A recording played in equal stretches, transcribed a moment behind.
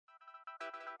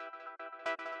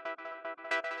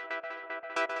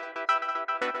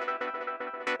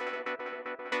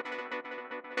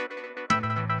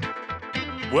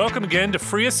Welcome again to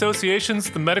Free Associations,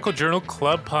 the Medical Journal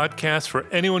Club podcast for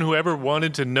anyone who ever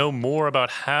wanted to know more about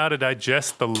how to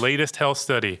digest the latest health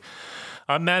study.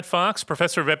 I'm Matt Fox,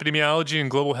 professor of epidemiology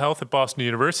and global health at Boston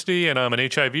University, and I'm an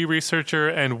HIV researcher,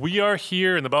 and we are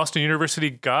here in the Boston University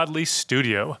Godley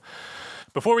studio.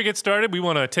 Before we get started, we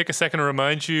want to take a second to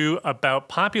remind you about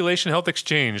Population Health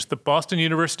Exchange, the Boston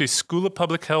University School of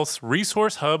Public Health's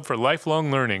resource hub for lifelong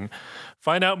learning.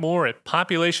 Find out more at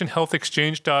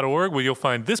populationhealthexchange.org, where you'll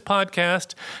find this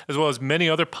podcast, as well as many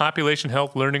other population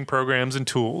health learning programs and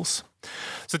tools.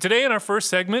 So today in our first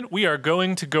segment, we are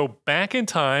going to go back in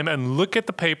time and look at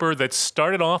the paper that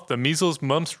started off the measles,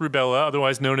 mumps, rubella,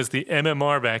 otherwise known as the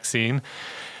MMR vaccine,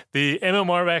 the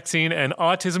MMR vaccine and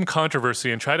autism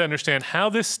controversy, and try to understand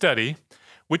how this study,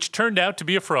 which turned out to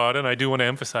be a fraud, and I do want to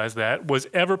emphasize that, was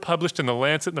ever published in The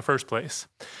Lancet in the first place.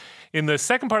 In the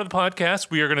second part of the podcast,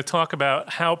 we are going to talk about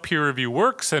how peer review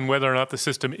works and whether or not the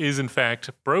system is in fact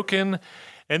broken.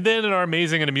 And then in our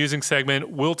amazing and amusing segment,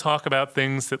 we'll talk about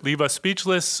things that leave us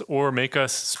speechless or make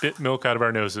us spit milk out of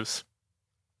our noses.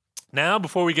 Now,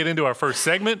 before we get into our first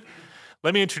segment,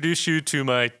 let me introduce you to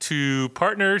my two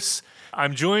partners.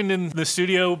 I'm joined in the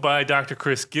studio by Dr.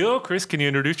 Chris Gill. Chris, can you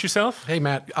introduce yourself? Hey,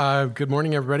 Matt. Good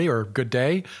morning, everybody, or good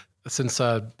day, since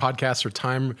podcasts are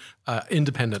time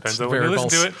independent. Depends on when you listen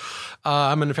to it.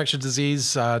 I'm an infectious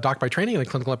disease doc by training and a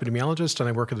clinical epidemiologist, and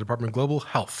I work at the Department of Global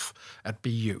Health at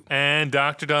BU. And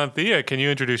Dr. Don Thea, can you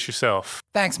introduce yourself?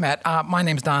 Thanks, Matt. My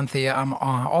name's Don Thea. I'm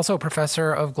also a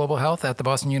professor of global health at the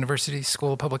Boston University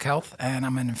School of Public Health, and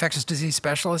I'm an infectious disease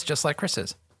specialist, just like Chris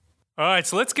is. All right,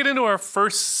 so let's get into our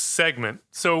first segment.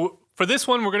 So for this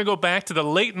one, we're going to go back to the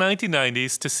late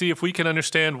 1990s to see if we can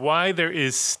understand why there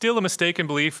is still a mistaken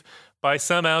belief by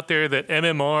some out there that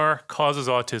MMR causes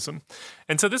autism.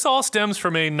 And so this all stems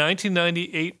from a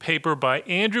 1998 paper by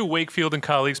Andrew Wakefield and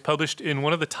colleagues published in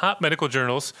one of the top medical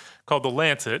journals called The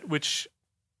Lancet, which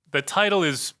the title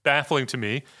is baffling to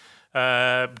me.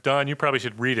 Don, you probably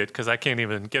should read it because I can't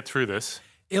even get through this.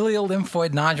 Ileal lymphoid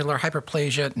nodular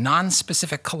hyperplasia,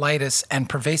 nonspecific colitis, and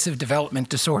pervasive development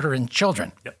disorder in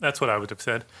children. Yep, that's what I would have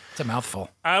said. It's a mouthful.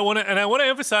 I want to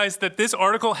emphasize that this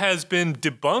article has been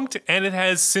debunked and it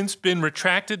has since been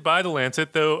retracted by The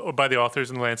Lancet, or by the authors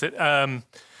in The Lancet.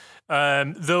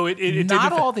 Though it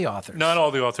not all the authors. Not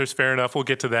all the authors. Fair enough. We'll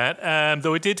get to that.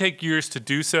 Though it did take years to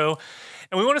do so.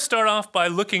 And we want to start off by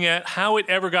looking at how it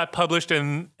ever got published,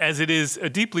 and as it is a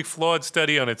deeply flawed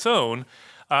study on its own.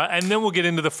 And then we'll get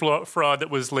into the fraud that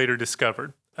was later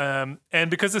discovered. And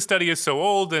because the study is so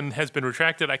old and has been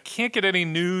retracted, I can't get any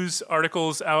news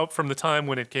articles out from the time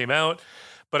when it came out.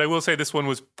 But I will say this one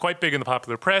was quite big in the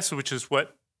popular press, which is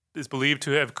what is believed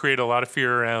to have created a lot of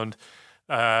fear around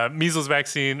measles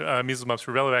vaccine, measles, mumps,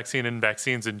 rubella vaccine, and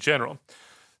vaccines in general.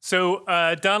 So,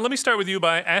 Don, let me start with you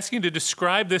by asking you to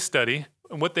describe this study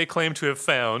and what they claim to have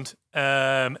found,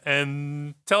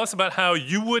 and tell us about how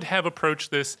you would have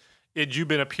approached this had you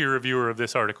been a peer reviewer of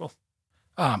this article.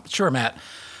 Sure, Matt.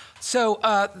 So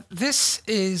this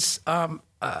is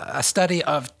a study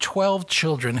of 12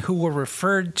 children who were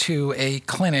referred to a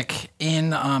clinic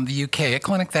in the UK, a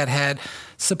clinic that had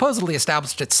supposedly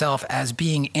established itself as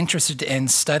being interested in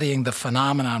studying the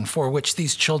phenomenon for which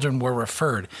these children were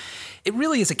referred. It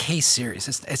really is a case series.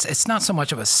 It's not so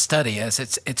much of a study as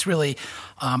it's really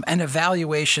an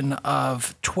evaluation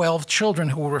of 12 children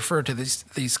who were referred to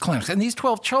these clinics. And these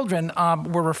 12 children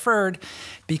were referred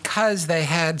because they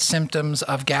had symptoms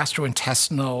of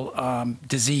gastrointestinal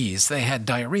disease. They had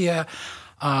diarrhea,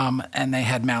 and they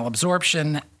had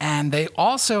malabsorption, and they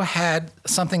also had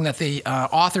something that the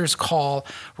authors call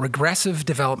regressive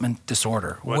development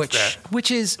disorder,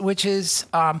 which is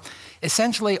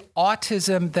essentially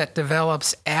autism that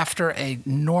develops after a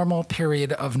normal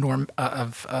period of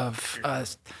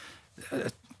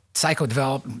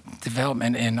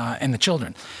psychodevelopment in the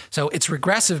children. So it's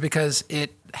regressive because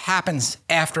it happens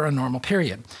after a normal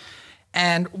period.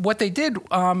 And what they did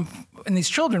in these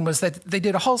children was that they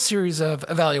did a whole series of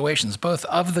evaluations, both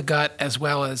of the gut as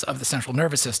well as of the central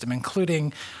nervous system,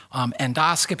 including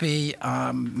endoscopy,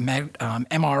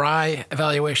 MRI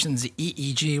evaluations,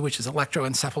 EEG, which is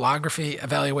electroencephalography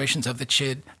evaluations of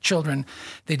the children.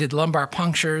 They did lumbar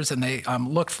punctures, and they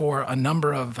looked for a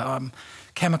number of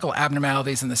chemical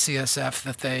abnormalities in the CSF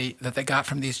that they got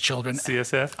from these children.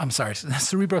 CSF? I'm sorry,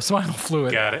 cerebrospinal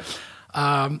fluid. Got it.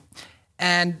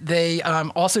 And they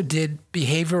also did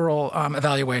behavioral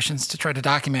evaluations to try to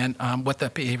document what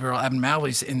the behavioral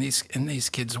abnormalities in these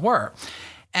kids were.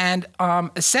 And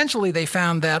essentially, they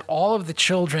found that all of the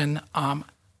children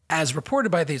as reported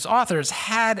by these authors,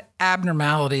 had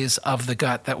abnormalities of the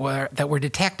gut that were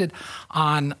detected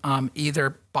on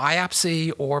either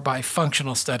biopsy or by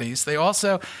functional studies. They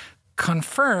also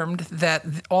confirmed that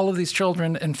all of these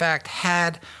children, in fact,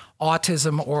 had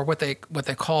autism or what they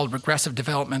called regressive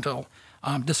developmental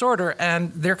disorder,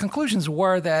 and their conclusions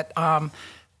were that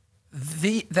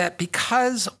that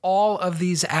because all of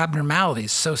these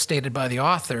abnormalities, so stated by the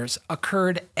authors,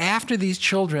 occurred after these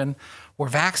children were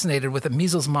vaccinated with a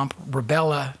measles, mumps,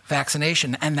 rubella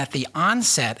vaccination, and that the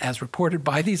onset, as reported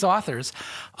by these authors,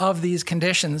 of these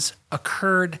conditions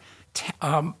occurred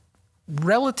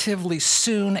relatively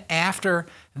soon after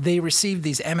they received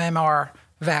these MMR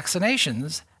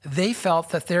vaccinations, they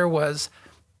felt that there was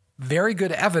very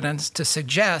good evidence to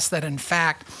suggest that, in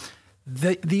fact,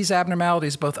 these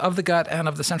abnormalities, both of the gut and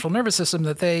of the central nervous system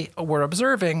that they were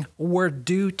observing, were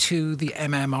due to the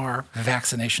MMR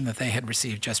vaccination that they had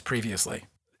received just previously.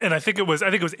 And I think it was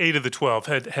 8 of the 12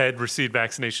 had received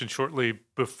vaccination shortly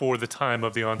before the time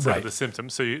of the onset of the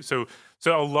symptoms. So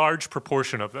a large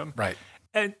proportion of them. Right.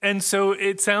 And so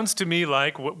it sounds to me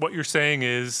like what you're saying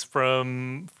is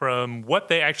from what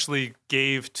they actually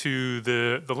gave to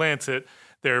the Lancet,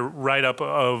 their write-up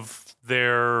of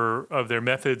their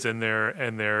methods and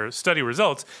their study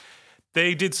results,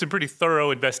 they did some pretty thorough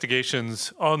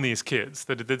investigations on these kids.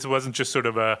 That this wasn't just sort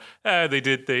of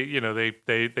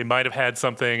they might have had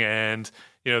something, and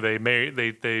they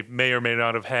may or may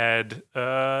not have had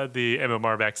the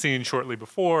MMR vaccine shortly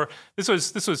before. This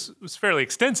was fairly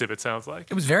extensive. It sounds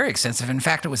like it was very extensive. In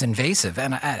fact, it was invasive,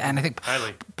 and I think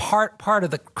highly. part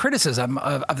of the criticism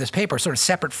of this paper, sort of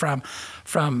separate from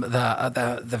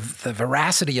the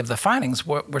veracity of the findings,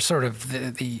 were sort of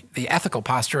the ethical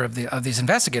posture of these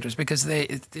investigators, because they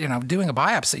doing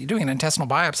an intestinal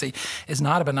biopsy is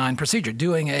not a benign procedure.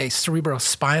 Doing a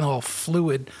cerebrospinal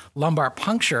fluid lumbar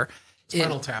puncture.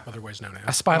 Spinal tap, otherwise known as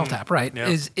a spinal tap, right? Yeah.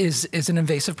 Is an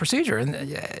invasive procedure, and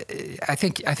I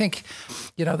think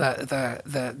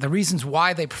the reasons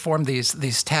why they perform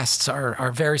these tests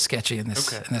are very sketchy in this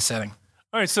setting.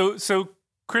 All right, so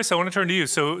Chris, I want to turn to you.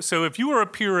 So if you were a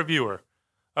peer reviewer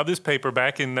of this paper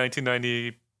back in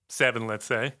 1997, let's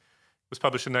say, it was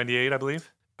published in 98, I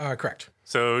believe. Correct.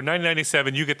 So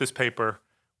 1997, you get this paper.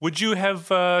 Would you have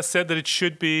said that it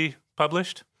should be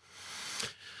published?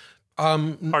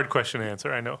 Hard question to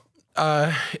answer, I know.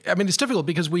 I mean, it's difficult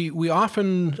because we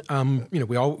often,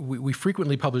 we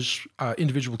frequently publish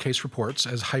individual case reports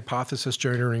as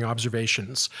hypothesis-generating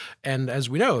observations, and as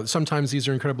we know, sometimes these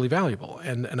are incredibly valuable.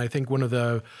 And I think one of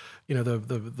the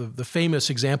famous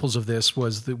examples of this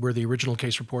were the original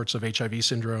case reports of HIV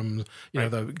syndrome.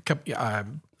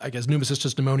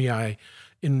 Pneumocystis pneumoniae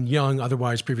in young,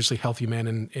 otherwise previously healthy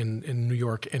men in New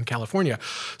York and California.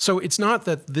 So it's not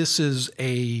that this is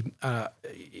a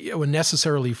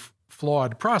necessarily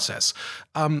flawed process,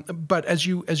 but as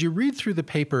you read through the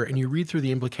paper and you read through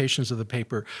the implications of the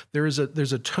paper, there's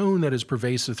a tone that is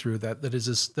pervasive through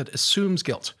that assumes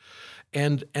guilt.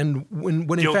 And when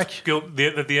guilt, in fact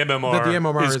that the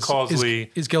MMR is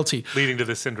causally is guilty, leading to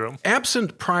this syndrome.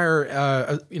 Absent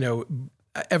prior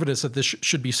evidence that this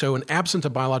should be so, and absent a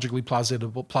biologically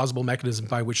plausible mechanism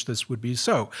by which this would be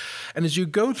so. And as you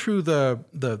go through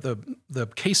the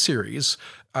case series,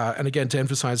 and again to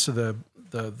emphasize to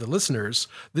the listeners,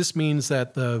 this means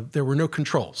that there were no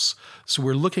controls. So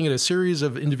we're looking at a series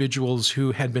of individuals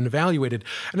who had been evaluated,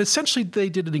 and essentially they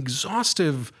did an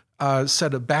exhaustive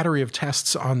set of battery of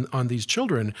tests on these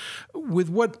children with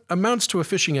what amounts to a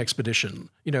fishing expedition.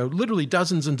 Literally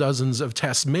dozens and dozens of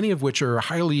tests, many of which are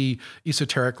highly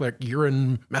esoteric, like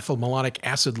urine methylmalonic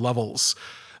acid levels.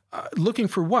 Looking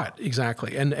for what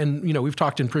exactly? And we've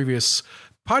talked in previous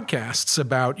podcasts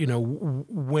about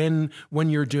when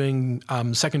you're doing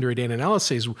secondary data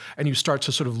analyses and you start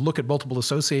to sort of look at multiple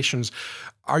associations,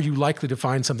 are you likely to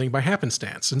find something by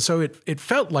happenstance? And so it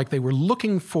felt like they were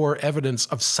looking for evidence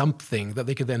of something that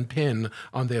they could then pin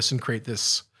on this and create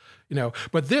this,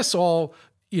 but this all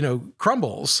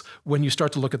crumbles when you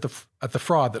start to look at the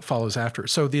fraud that follows after.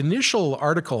 So the initial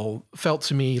article felt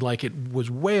to me like it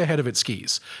was way ahead of its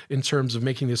skis in terms of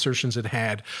making the assertions it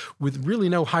had, with really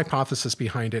no hypothesis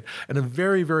behind it, and a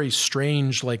very, very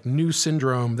strange, new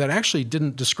syndrome that actually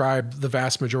didn't describe the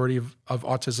vast majority of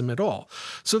autism at all.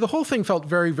 So the whole thing felt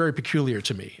very, very peculiar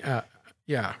to me.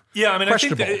 Yeah. I mean, I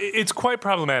think that it's quite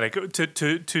problematic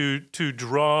to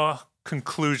draw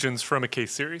conclusions from a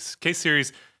case series. Case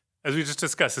series, as we just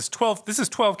discussed, this is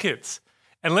 12 kids.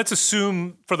 And let's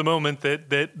assume for the moment that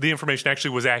the information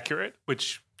actually was accurate,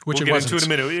 which we'll get into in a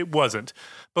minute. It wasn't.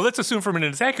 But let's assume for a minute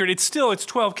it's accurate. It's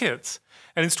 12 kids.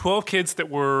 And it's 12 kids that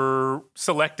were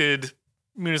selected,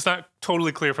 mean, it's not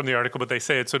totally clear from the article, but they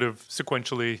say it's sort of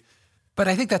sequentially. But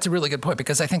I think that's a really good point,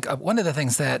 because I think one of the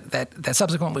things that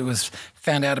subsequently was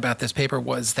found out about this paper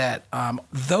was that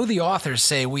though the authors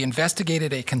say we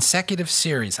investigated a consecutive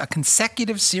series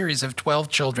of 12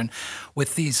 children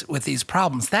with these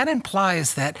problems, that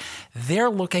implies that they're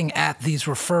looking at these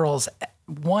referrals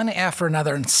one after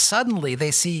another, and suddenly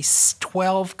they see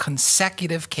 12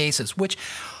 consecutive cases, which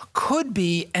could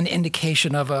be an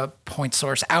indication of a point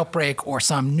source outbreak or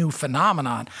some new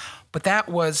phenomenon. But that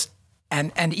was,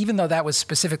 and even though that was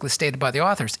specifically stated by the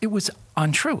authors, it was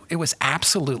untrue. It was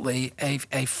absolutely a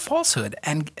falsehood,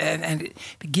 and it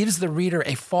gives the reader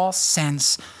a false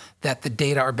sense that the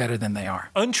data are better than they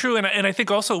are. Untrue, and I think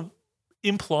also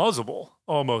implausible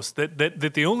almost, that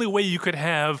the only way you could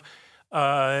have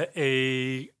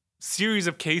a series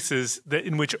of cases that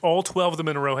in which all 12 of them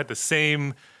in a row had the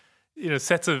same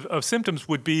sets of symptoms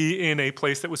would be in a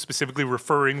place that was specifically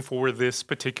referring for this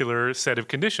particular set of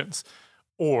conditions,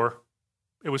 or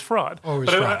it was fraud.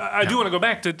 I do want to go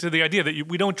back to the idea that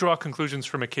we don't draw conclusions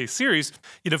from a case series.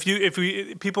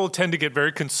 People tend to get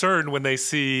very concerned when they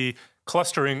see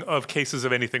clustering of cases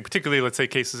of anything, particularly, let's say,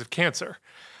 cases of cancer.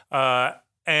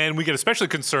 And we get especially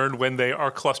concerned when they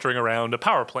are clustering around a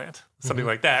power plant, something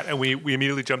like that. And we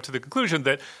immediately jump to the conclusion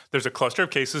that there's a cluster of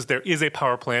cases, there is a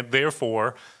power plant,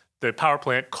 therefore the power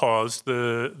plant caused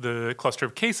the cluster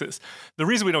of cases. The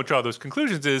reason we don't draw those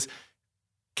conclusions is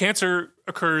cancer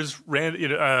occurs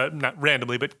not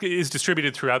randomly, but is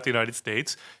distributed throughout the United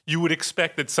States. You would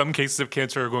expect that some cases of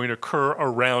cancer are going to occur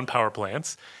around power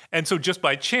plants. And so just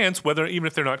by chance, even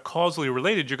if they're not causally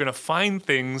related, you're going to find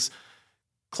things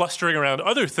clustering around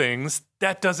other things.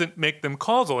 That doesn't make them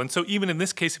causal. And so even in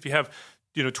this case, if you have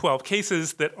 12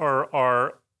 cases that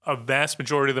are a vast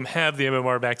majority of them have the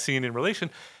MMR vaccine in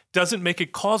relation, doesn't make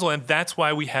it causal, and that's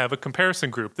why we have a comparison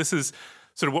group. This is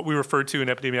sort of what we refer to in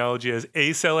epidemiology as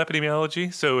A-cell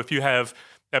epidemiology. So if you have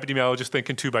epidemiologists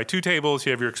thinking 2x2 tables,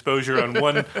 you have your exposure on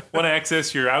one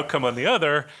axis, your outcome on the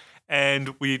other,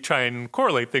 and we try and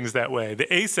correlate things that way.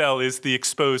 The A-cell is the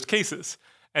exposed cases,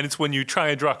 and it's when you try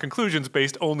and draw conclusions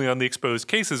based only on the exposed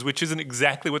cases, which isn't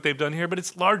exactly what they've done here, but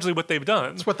it's largely what they've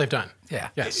done. It's what they've done. Yeah.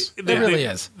 Yes. It really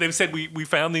is. They've said we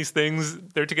found these things,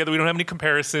 they're together, we don't have any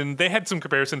comparison. They had some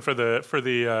comparison for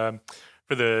the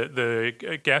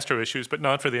gastro issues, but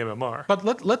not for the MMR. But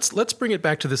let's bring it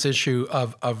back to this issue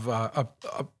of a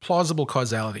plausible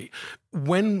causality.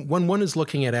 When one is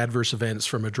looking at adverse events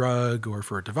from a drug or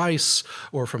for a device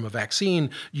or from a vaccine,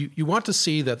 you want to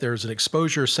see that there's an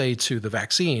exposure, say, to the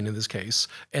vaccine in this case,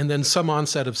 and then some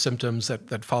onset of symptoms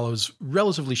that follows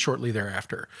relatively shortly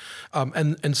thereafter.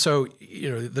 And so,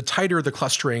 the tighter the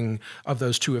clustering of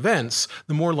those two events,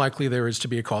 the more likely there is to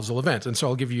be a causal event. And so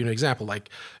I'll give you an example, like,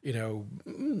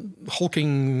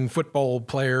 hulking football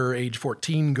player, age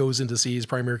 14, goes in to see his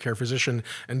primary care physician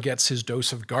and gets his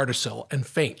dose of Gardasil and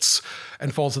faints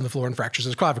and falls on the floor and fractures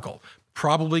his clavicle.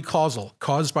 Probably causal.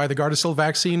 Caused by the Gardasil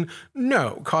vaccine?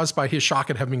 No. Caused by his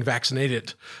shock at having been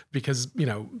vaccinated, because,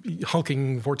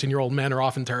 hulking 14-year-old men are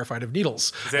often terrified of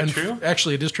needles. Is that true?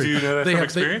 Actually, it is true. Do you know that from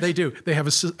experience? They do. They have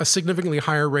a significantly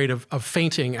higher rate of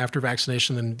fainting after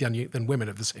vaccination than women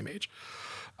of the same age.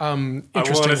 I want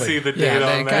to see the data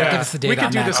on gotta that. give us the data We can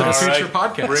on do that. this in a future Right.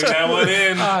 podcast. Bring that one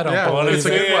in. It's a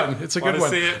good one. It's a good one.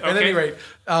 See it? At Okay. any rate,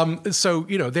 so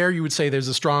there you would say there's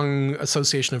a strong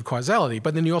association of causality,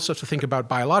 but then you also have to think about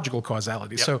biological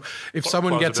causality. Yep. So if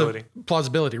someone gets a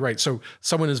plausibility, right? So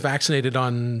someone is vaccinated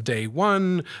on day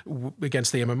 1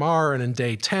 against the MMR, and in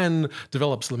day 10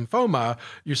 develops lymphoma.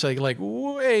 You're saying, like,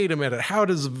 wait a minute, how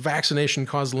does vaccination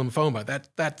cause lymphoma?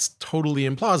 That's totally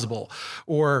implausible.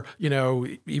 Or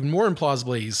even more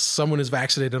implausibly, someone is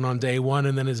vaccinated on day 1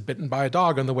 and then is bitten by a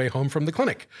dog on the way home from the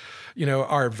clinic.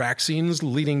 Are vaccines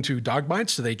leading to dog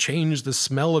bites? Do they change the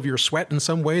smell of your sweat in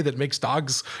some way that makes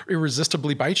dogs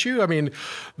irresistibly bite you? I mean,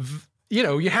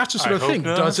 you have to sort of think,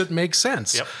 does it make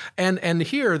sense? Yep. And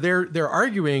here they're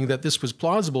arguing that this was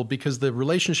plausible because the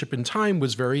relationship in time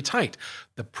was very tight.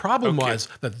 The problem was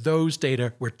that those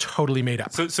data were totally made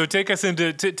up. So take us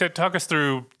into talk us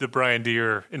through the Brian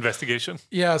Deere investigation.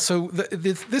 Yeah, so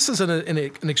this is an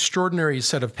extraordinary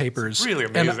set of papers. It's really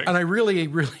amazing. And I really,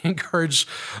 really encourage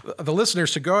the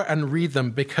listeners to go and read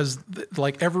them, because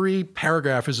every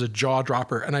paragraph is a jaw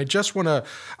dropper. And I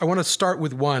want to start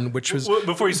with one, which was...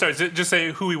 Before you start, just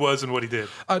say who he was and what he did.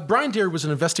 Brian Deer was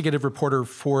an investigative reporter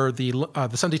for the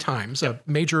Sunday Times, a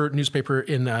major newspaper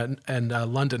in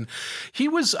London. He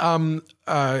was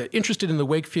interested in the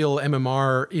Wakefield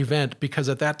MMR event because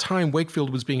at that time Wakefield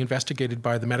was being investigated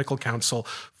by the Medical Council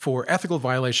for ethical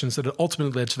violations that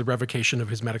ultimately led to the revocation of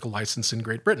his medical license in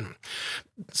Great Britain.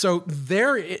 So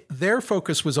their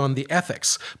focus was on the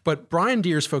ethics, but Brian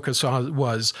Deer's focus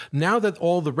was now that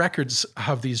all the records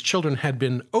of these children had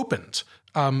been opened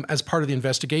as part of the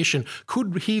investigation,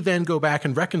 could he then go back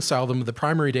and reconcile them with the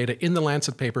primary data in the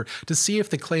Lancet paper to see if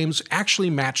the claims actually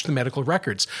matched the medical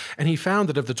records? And he found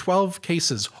that of the 12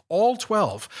 cases, all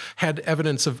 12 had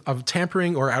evidence of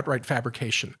tampering or outright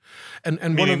fabrication.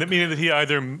 And meaning that he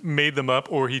either made them up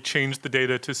or he changed the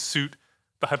data to suit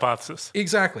the hypothesis.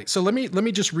 Exactly. So let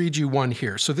me just read you one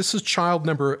here. So this is child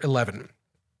number 11.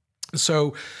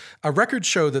 So records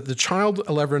show that the child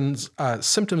 11's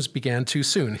symptoms began too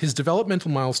soon. His developmental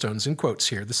milestones, in quotes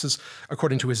here, this is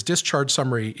according to his discharge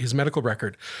summary, his medical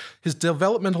record, his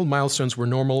developmental milestones were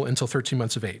normal until 13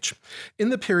 months of age. In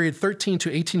the period 13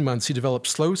 to 18 months, he developed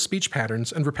slow speech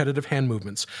patterns and repetitive hand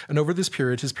movements. And over this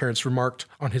period, his parents remarked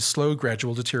on his slow,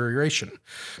 gradual deterioration.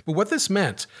 But what this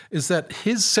meant is that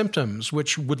his symptoms,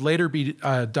 which would later be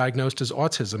diagnosed as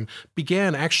autism,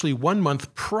 began actually 1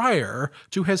 month prior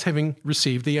to his having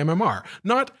received the MMR,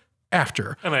 not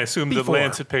after. And I assume before. the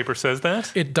Lancet paper says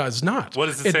that? It does not. What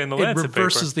does it say in the Lancet paper?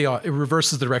 It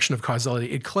reverses the direction of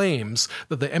causality. It claims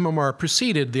that the MMR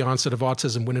preceded the onset of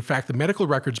autism when in fact the medical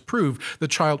records prove the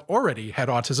child already had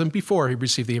autism before he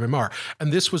received the MMR.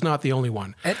 And this was not the only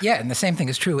one. And the same thing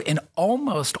is true in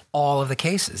almost all of the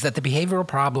cases, that the behavioral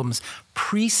problems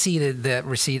preceded the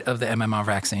receipt of the MMR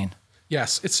vaccine.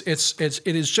 Yes,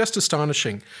 it is just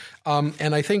astonishing.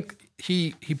 And I think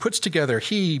he puts together,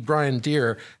 Brian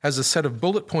Deer, has a set of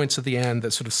bullet points at the end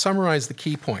that sort of summarize the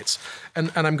key points.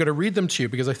 And I'm going to read them to you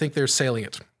because I think they're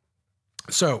salient.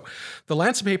 So the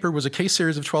Lancet paper was a case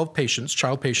series of 12 patients,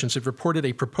 child patients, who reported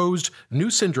a proposed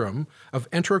new syndrome of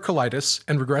enterocolitis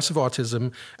and regressive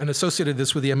autism and associated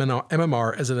this with the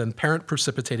MMR as an apparent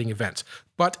precipitating event.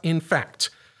 But in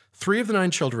fact, 3 of the 9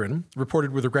 children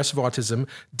reported with regressive autism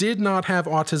did not have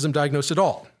autism diagnosed at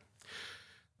all.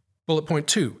 Bullet point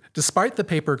 2, despite the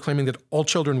paper claiming that all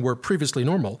children were previously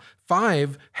normal,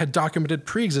 5 had documented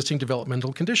pre-existing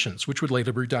developmental conditions, which would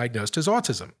later be diagnosed as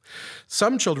autism.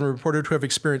 Some children reported to have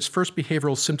experienced first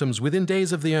behavioral symptoms within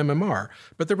days of the MMR,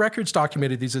 but the records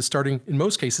documented these as starting, in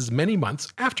most cases, many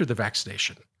months after the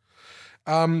vaccination.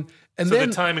 So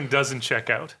the timing doesn't check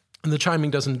out. And the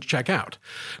timing doesn't check out.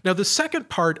 Now, the second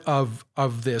part of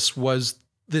this was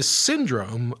this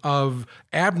syndrome of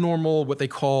abnormal, what they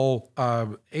call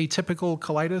atypical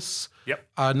colitis. Yep.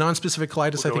 Nonspecific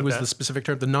colitis, I think was the specific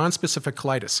term, the nonspecific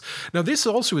colitis. Now, this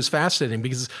also is fascinating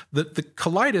because the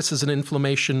colitis is an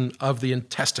inflammation of the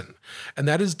intestine. And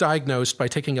that is diagnosed by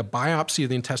taking a biopsy of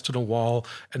the intestinal wall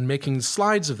and making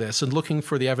slides of this and looking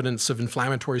for the evidence of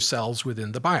inflammatory cells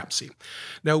within the biopsy.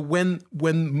 Now, when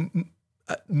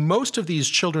most of these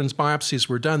children's biopsies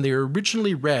were done, they were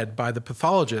originally read by the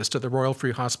pathologist at the Royal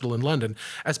Free Hospital in London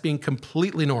as being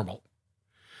completely normal.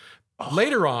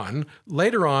 Later on,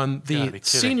 the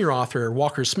senior author,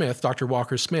 Dr.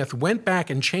 Walker Smith, went back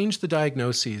and changed the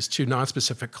diagnoses to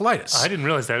nonspecific colitis. I didn't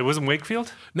realize that. It wasn't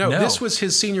Wakefield? No, this was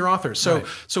his senior author. So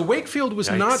Wakefield was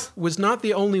not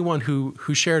the only one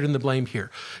who shared in the blame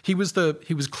here. He was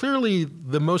clearly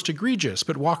the most egregious,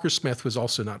 but Walker Smith was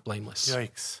also not blameless.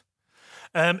 Yikes.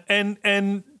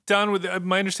 And Don,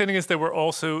 my understanding is there were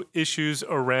also issues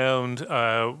around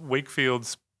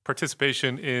Wakefield's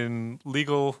participation in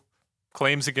legal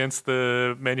claims against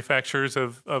the manufacturers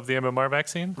of the MMR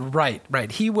vaccine? Right.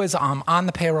 He was on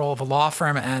the payroll of a law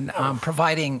firm and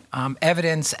providing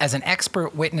evidence as an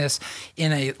expert witness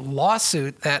in a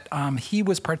lawsuit that he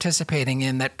was participating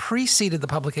in that preceded the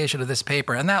publication of this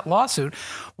paper. And that lawsuit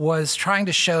was trying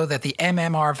to show that the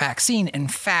MMR vaccine, in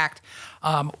fact,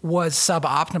 was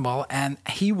suboptimal, and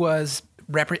he was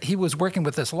working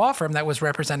with this law firm that was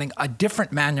representing a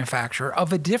different manufacturer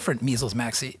of a different measles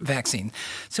vaccine.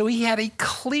 So he had a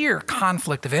clear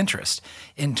conflict of interest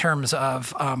in terms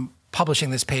of publishing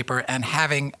this paper and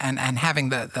having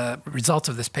the results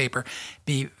of this paper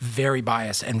be very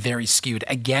biased and very skewed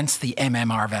against the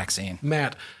MMR vaccine.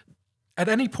 Matt, at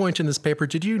any point in this paper,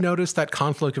 did you notice that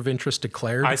conflict of interest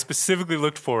declared? I specifically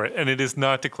looked for it, and it is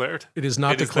not declared. It is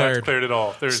not declared. It is not declared at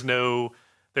all. There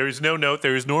is no note.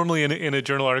 There is normally in a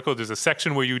journal article, there's a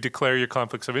section where you declare your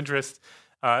conflicts of interest.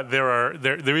 There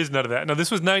is none of that. Now,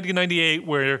 this was 1998,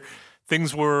 where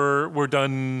things were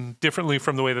done differently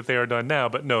from the way that they are done now.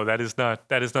 But no, that is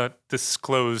not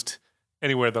disclosed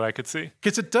anywhere that I could see.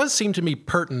 Because it does seem to me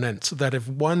pertinent that if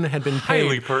one had been paid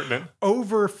Highly pertinent.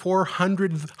 over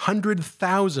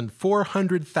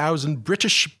 400,000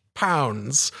 British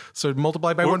pounds, so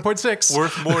multiply by 1.6.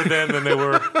 Worth more then than they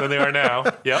are now.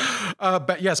 Yep.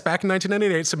 But yes, back in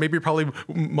 1998, so maybe probably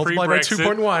multiply by Pre-Brexit.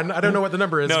 2.1. I don't know what the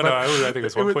number is. No, but I think it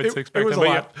was 1.6 back then. It was a but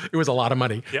lot. It was a lot of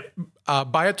money. Yep.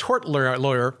 By a tort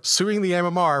lawyer suing the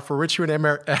MMR, for which you an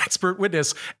expert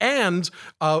witness, and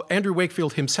Andrew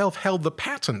Wakefield himself held the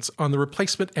patent on the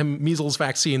replacement measles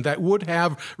vaccine that would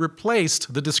have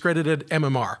replaced the discredited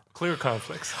MMR. Clear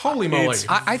conflicts. Holy moly.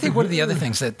 I think one of the other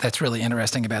things that's really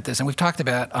interesting about this, and we've talked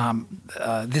about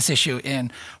this issue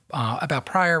in about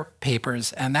prior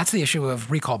papers, and that's the issue of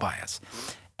recall bias.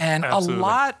 And Absolutely. a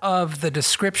lot of the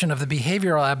description of the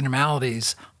behavioral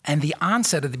abnormalities and the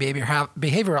onset of the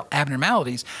behavioral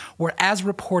abnormalities were as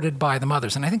reported by the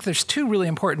mothers. And I think there's two really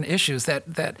important issues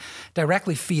that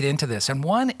directly feed into this. And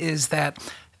one is that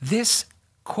this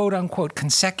quote-unquote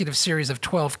consecutive series of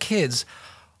 12 kids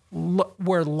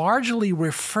were largely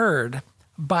referred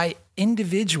by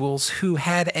individuals who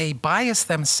had a bias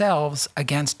themselves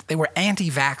against, they were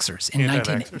anti-vaxxers in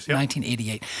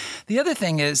 1988. The other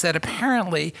thing is that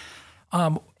apparently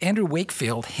Andrew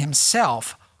Wakefield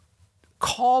himself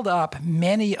called up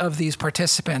many of these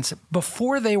participants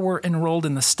before they were enrolled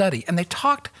in the study, and he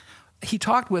talked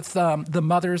with the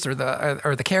mothers or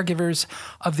the caregivers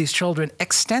of these children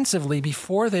extensively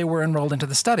before they were enrolled into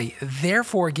the study,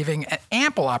 therefore giving an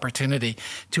ample opportunity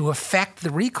to affect the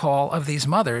recall of these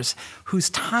mothers whose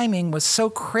timing was so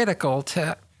critical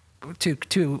to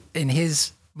in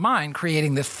his mind,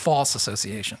 creating this false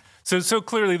association. So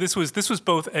clearly this was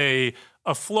both a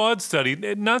flawed study,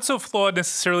 not so flawed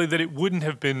necessarily that it wouldn't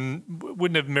have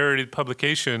merited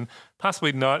publication,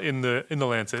 possibly not in the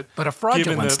Lancet, but a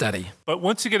fraudulent study. But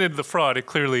once you get into the fraud, it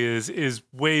clearly is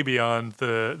way beyond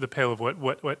the pale of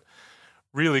what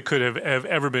really could have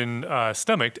ever been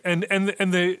stomached. And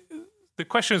the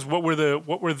question is, what were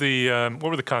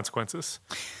the consequences?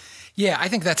 Yeah, I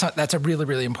think that's a really,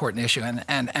 really important issue.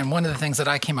 And one of the things that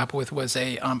I came up with was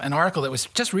an article that was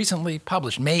just recently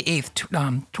published, May 8th,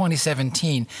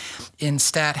 2017, in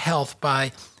Stat Health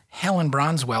by Helen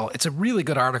Bronswell. It's a really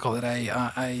good article that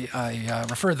I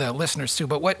refer the listeners to.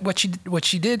 But what she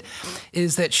did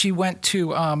is that she went to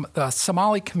the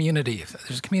Somali community.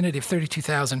 There's a community of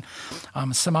 32,000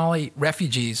 Somali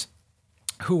refugees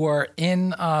who are in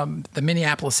the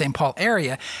Minneapolis-St. Paul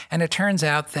area, and it turns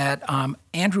out that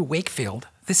Andrew Wakefield,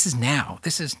 this is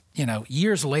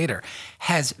years later,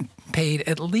 has paid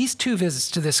at least 2 visits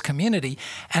to this community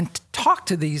and talked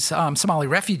to these Somali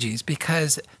refugees,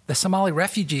 because the Somali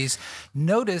refugees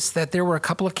noticed that there were a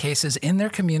couple of cases in their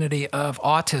community of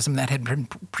autism that had been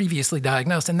previously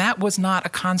diagnosed, and that was not a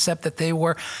concept that they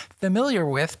were familiar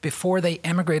with before they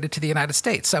emigrated to the United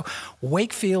States. So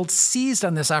Wakefield seized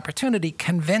on this opportunity,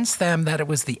 convinced them that it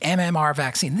was the MMR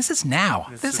vaccine. This is now.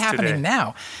 This is happening today.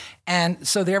 now. And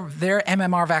so their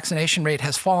MMR vaccination rate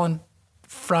has fallen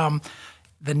from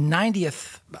the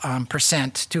 90th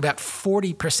percent to about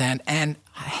 40%. And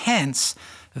hence,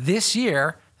 this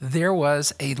year, there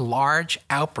was a large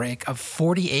outbreak of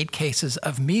 48 cases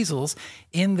of measles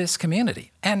in this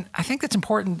community. And I think that's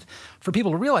important for people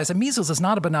to realize that measles is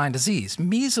not a benign disease.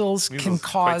 Measles can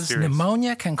cause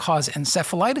pneumonia, can cause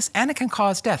encephalitis, and it can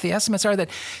cause death. The estimates are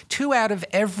that 2 out of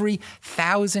every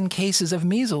 1,000 cases of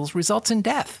measles results in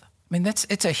death. I mean,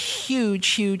 it's a huge,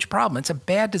 huge problem. It's a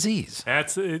bad disease.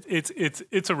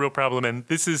 It's a real problem, and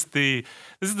this is the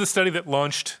study that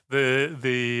launched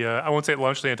I won't say it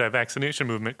launched the anti-vaccination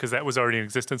movement, because that was already in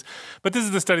existence, but this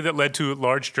is the study that led to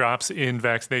large drops in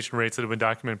vaccination rates that have been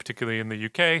documented, particularly in the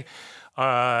UK,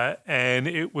 and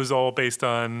it was all based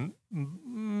on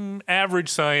average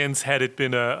science. Had it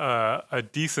been a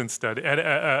decent study,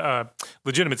 a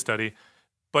legitimate study.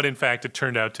 But in fact, it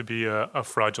turned out to be a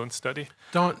fraudulent study.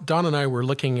 Don and I were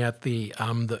looking at the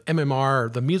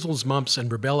MMR, the measles, mumps,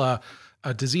 and rubella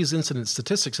disease incidence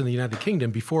statistics in the United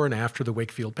Kingdom before and after the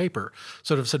Wakefield paper.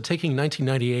 So taking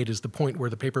 1998 as the point where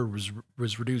the paper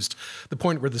was reduced, the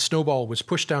point where the snowball was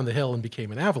pushed down the hill and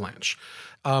became an avalanche.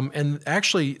 And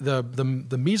actually,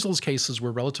 the measles cases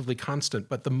were relatively constant,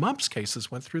 but the mumps cases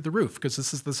went through the roof, because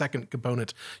this is the second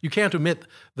component. You can't omit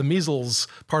the measles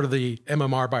part of the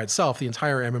MMR by itself. The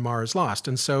entire MMR is lost.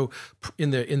 And so in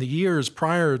the years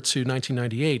prior to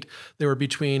 1998, there were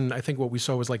between, I think what we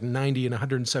saw was like 90 and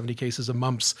 170 cases of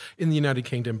mumps in the United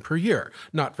Kingdom per year.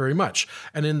 Not very much.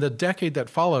 And in the decade that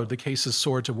followed, the cases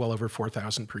soared to well over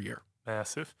 4,000 per year.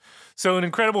 Massive. So an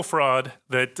incredible fraud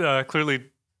that clearly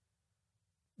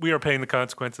we are paying the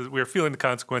consequences. We are feeling the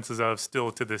consequences of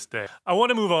still to this day. I want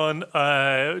to move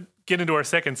on, get into our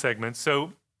second segment.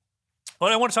 So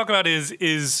what I want to talk about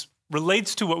is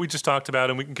relates to what we just talked about,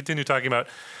 and we can continue talking about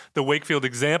the Wakefield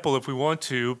example if we want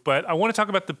to, but I want to talk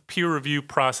about the peer review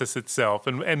process itself.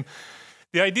 And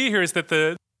the idea here is that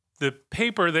the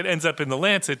paper that ends up in the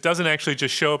Lancet doesn't actually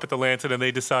just show up at the Lancet and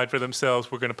they decide for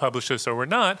themselves we're going to publish this or we're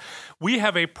not. We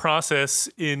have a process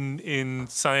in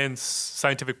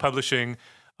scientific publishing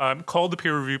called the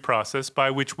peer review process,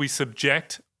 by which we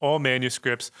subject all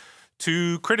manuscripts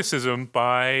to criticism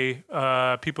by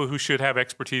people who should have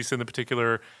expertise in the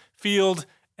particular field,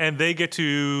 and they get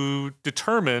to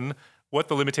determine what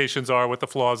the limitations are, what the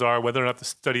flaws are, whether or not the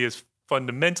study is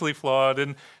fundamentally flawed,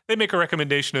 and they make a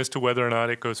recommendation as to whether or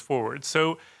not it goes forward.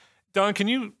 So, Don, can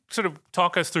you sort of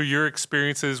talk us through your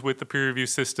experiences with the peer review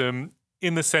system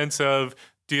in the sense of,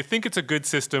 do you think it's a good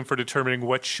system for determining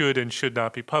what should and should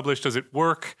not be published? Does it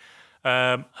work?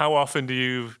 How often do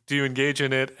you engage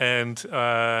in it? And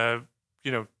do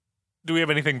we have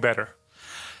anything better?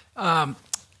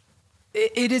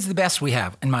 It is the best we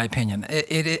have, in my opinion.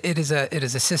 It is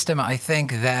a system, I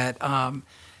think, that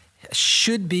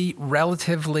should be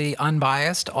relatively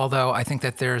unbiased. Although I think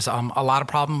that there's a lot of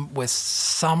problem with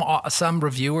some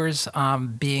reviewers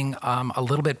being a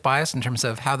little bit biased in terms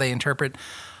of how they interpret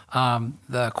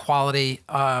the quality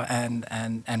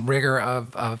and rigor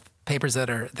of papers that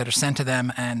are sent to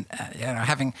them, and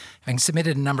having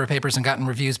submitted a number of papers and gotten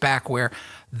reviews back where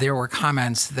there were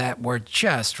comments that were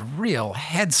just real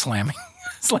head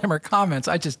slammer comments.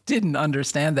 I just didn't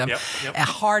understand them. Yep.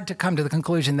 Hard to come to the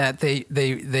conclusion that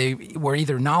they were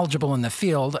either knowledgeable in the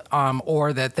field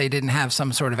or that they didn't have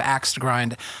some sort of axe to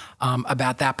grind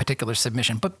about that particular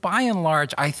submission. But by and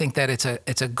large, I think that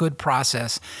it's a good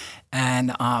process,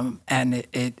 and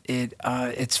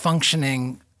it's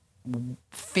functioning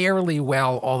fairly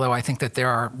well, although I think that there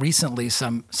are recently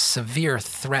some severe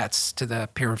threats to the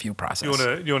peer review process.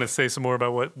 You want to say some more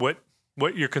about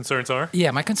what your concerns are?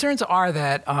 Yeah, my concerns are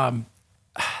that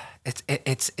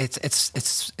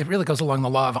it really goes along the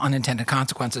law of unintended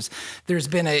consequences. There's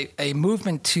been a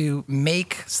movement to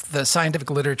make the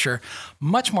scientific literature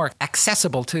much more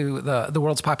accessible to the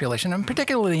world's population, and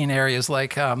particularly in areas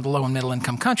like the low and middle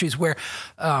income countries, where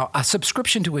a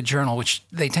subscription to a journal, which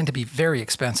they tend to be very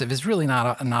expensive, is really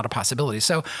not a possibility.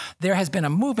 So there has been a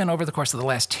movement over the course of the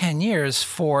last 10 years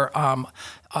for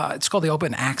it's called the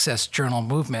Open Access Journal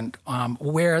Movement,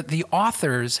 where the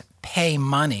authors pay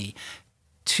money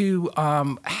to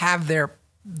have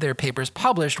their papers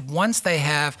published once they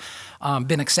have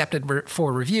been accepted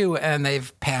for review and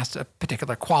they've passed a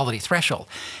particular quality threshold.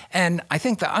 And I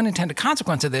think the unintended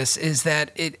consequence of this is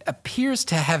that it appears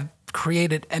to have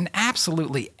created an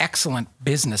absolutely excellent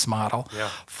business model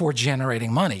for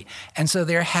generating money. And so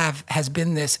there has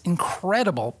been this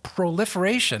incredible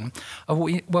proliferation of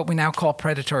what we now call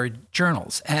predatory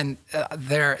journals. And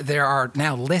there are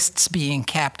now lists being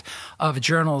kept of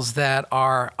journals that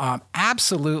are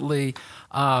absolutely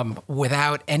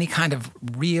without any kind of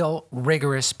real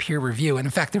rigorous peer review. And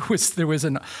in fact, there was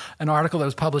an article that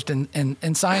was published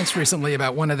in Science recently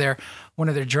about one of their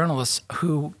journalists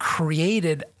who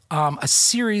created a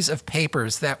series of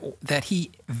papers that he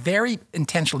very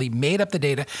intentionally made up the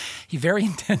data. He very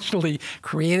intentionally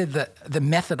created the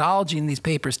methodology in these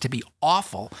papers to be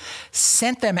awful,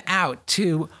 sent them out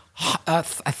to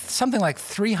something like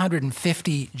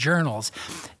 350 journals,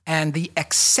 and the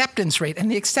acceptance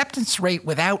rate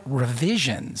without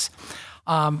revisions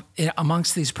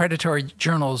amongst these predatory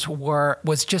journals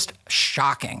was just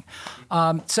shocking.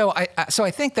 So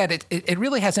I think that it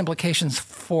really has implications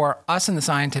for us in the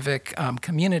scientific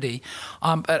community,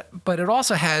 but it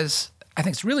also has, I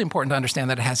think it's really important to understand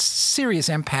that it has serious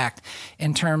impact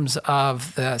in terms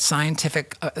of the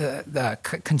scientific, the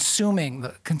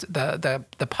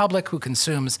public who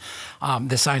consumes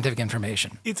the scientific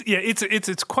information.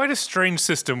 It's quite a strange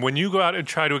system when you go out and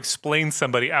try to explain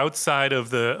somebody outside of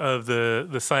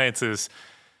the sciences,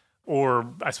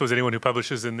 or I suppose anyone who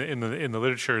publishes in the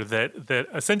literature, that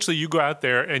essentially you go out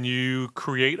there and you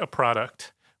create a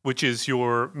product, which is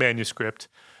your manuscript.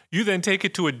 You then take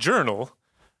it to a journal,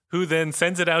 who then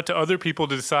sends it out to other people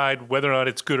to decide whether or not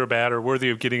it's good or bad or worthy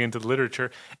of getting into the literature,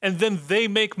 and then they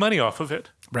make money off of it.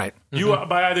 Right.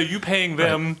 By either you paying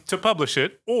them to publish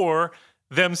it or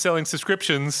them selling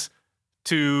subscriptions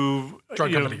to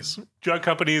drug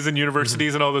companies and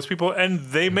universities and all those people, and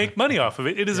they make money off of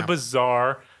it. It is a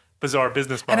bizarre bizarre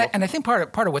business model. And I think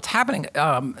part of what's happening,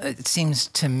 it seems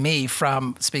to me,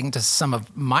 from speaking to some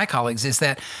of my colleagues, is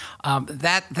that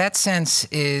that sense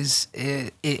is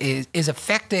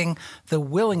affecting the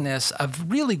willingness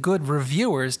of really good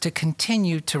reviewers to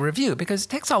continue to review, because it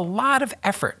takes a lot of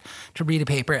effort to read a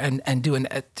paper and do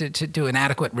an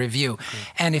adequate review.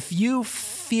 And if you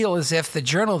feel as if the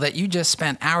journal that you just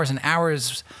spent hours and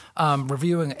hours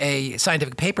reviewing a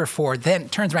scientific paper for then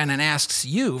turns around and asks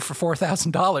you for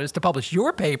 $4,000 to publish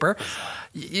your paper,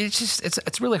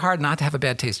 it's really hard not to have a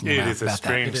bad taste in your mouth. It is a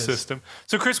strange system.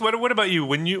 So, Chris, what about you?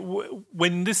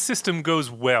 When this system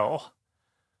goes well,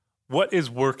 what is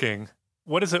working?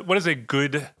 What does a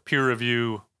good peer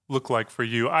review look like for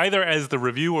you, either as the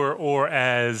reviewer or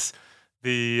as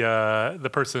the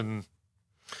person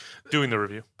doing the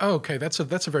review? Oh, okay, that's a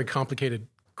very complicated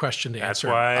question to answer.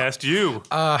 That's why I asked you.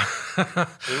 I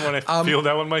didn't want to feel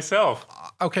that one myself.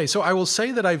 Okay, so I will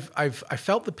say that I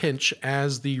felt the pinch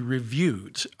as the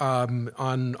reviewed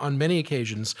on many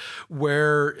occasions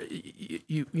where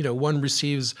one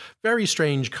receives very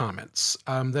strange comments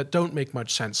that don't make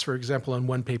much sense. For example, on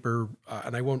one paper,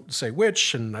 and I won't say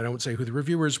which, and I don't say who the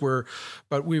reviewers were,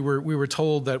 but we were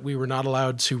told that we were not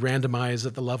allowed to randomize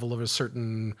at the level of a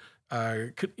certain.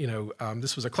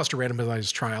 This was a cluster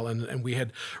randomized trial, and we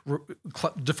had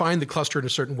defined the cluster in a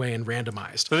certain way and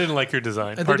randomized. So they didn't like your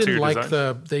design. And they didn't like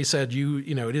they said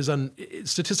it is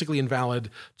it's statistically invalid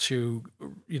to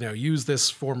use this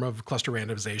form of cluster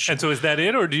randomization. And so is that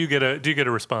it, or do you get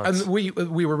a response? And we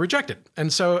were rejected.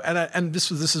 And so and this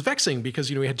is vexing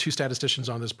because we had two statisticians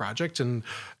on this project, and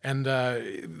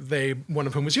one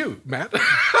of whom was you, Matt.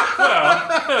 Well,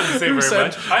 that doesn't say very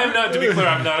much. I am not, to be clear,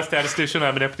 I'm not a statistician.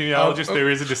 I'm an epidemiologist. There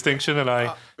is a distinction, and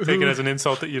I take it as an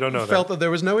insult that you don't know that. Felt that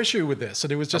there was no issue with this,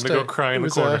 and it was just go cry in the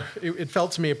corner. It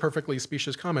felt to me a perfectly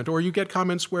specious comment. Or you get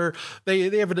comments where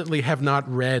they evidently have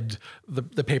not read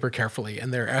the paper carefully,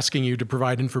 and they're asking you to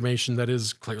provide information that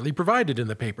is clearly provided in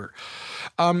the paper.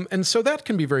 And so that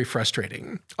can be very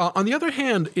frustrating. On the other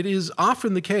hand, it is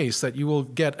often the case that you will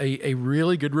get a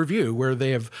really good review where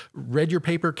they have read your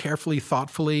paper carefully,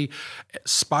 thoughtfully,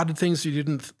 spotted things you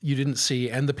didn't see,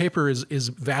 and the paper is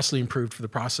vastly improved for the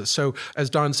process. So as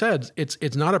Don said,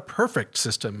 it's not a perfect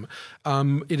system.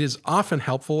 It is often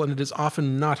helpful and it is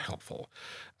often not helpful.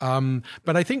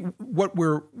 But I think what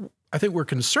we're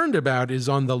concerned about is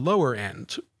on the lower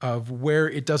end of where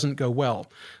it doesn't go well.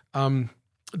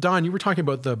 Don, you were talking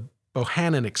about the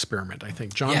Bohannon experiment, I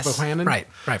think. John Bohannon?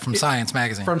 Right, from Science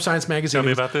Magazine. From Science Magazine. Tell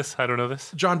me about this. I don't know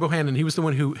this. John Bohannon, he was the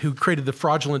one who created the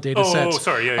fraudulent data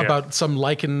set about some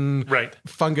lichen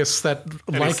fungus that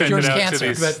cures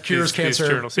cancer. That cures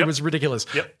cancer. Yep. It was ridiculous.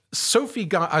 Yep.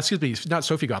 Not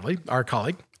Sophie Godley, our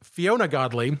colleague. Fiona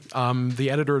Godley, the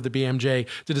editor of the BMJ,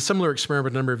 did a similar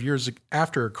experiment a number of years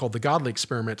after called the Godley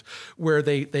experiment, where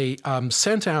they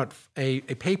sent out a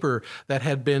paper that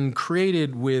had been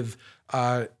created with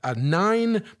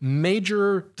 9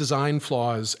 major design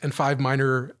flaws and 5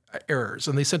 minor errors,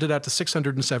 and they sent it out to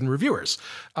 607 reviewers,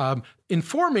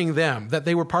 informing them that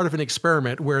they were part of an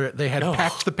experiment where they had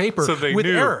packed the paper with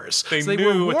errors. They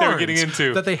knew what they were getting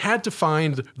into. That they had to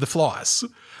find the flaws,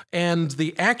 and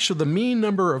the mean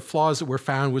number of flaws that were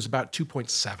found was about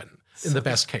 2.7. In the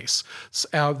best case.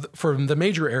 For the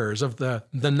major errors, of the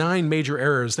 9 major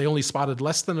errors, they only spotted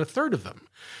less than a third of them.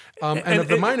 And of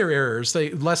the minor errors,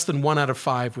 less than 1 out of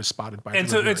 5 was spotted by the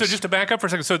reviewers. And so just to back up for a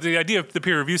second, so the idea of the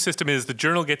peer review system is the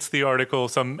journal gets the article,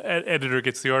 some editor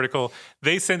gets the article,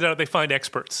 they send it out, they find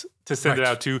experts to send it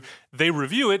out to, they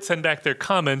review it, send back their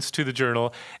comments to the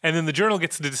journal, and then the journal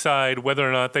gets to decide whether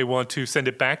or not they want to send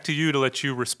it back to you to let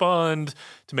you respond,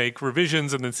 to make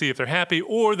revisions, and then see if they're happy,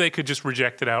 or they could just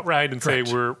reject it outright and say,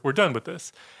 we're done with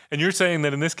this. And you're saying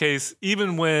that in this case,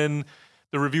 even when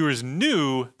the reviewers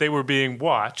knew they were being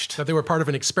watched, that they were part of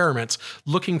an experiment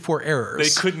looking for errors,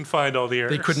 they couldn't find all the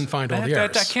errors.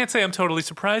 I can't say I'm totally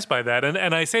surprised by that.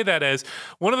 And I say that as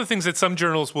one of the things that some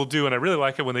journals will do, and I really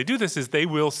like it when they do this, is they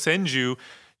will send you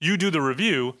do the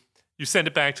review, you send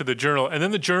it back to the journal, and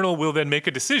then the journal will then make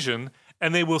a decision,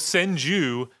 and they will send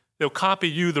you, they'll copy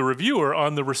you, the reviewer,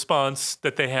 on the response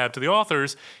that they have to the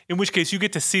authors, in which case you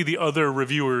get to see the other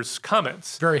reviewers'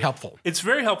 comments. Very helpful. It's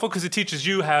very helpful because it teaches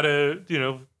you how to,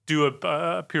 do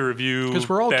a peer review. Because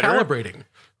we're all calibrating.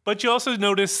 But you also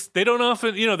notice they don't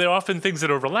often, there are often things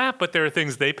that overlap, but there are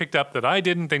things they picked up that I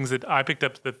didn't, things that I picked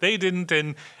up that they didn't.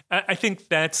 And I think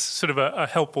that's sort of a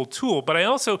helpful tool. But I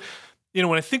also,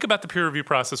 when I think about the peer review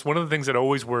process, one of the things that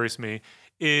always worries me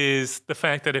is the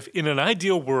fact that if in an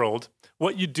ideal world,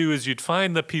 what you'd do is you'd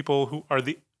find the people who are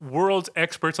the world's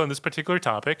experts on this particular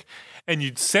topic, and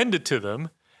you'd send it to them,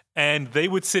 and they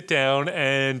would sit down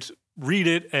and read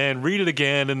it and read it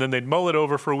again, and then they'd mull it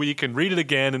over for a week and read it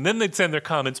again, and then they'd send their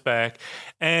comments back,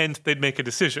 and they'd make a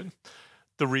decision.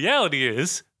 The reality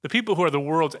is the people who are the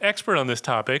world's expert on this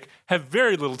topic have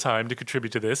very little time to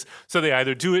contribute to this, so they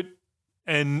either do it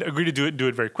and agree to do it and do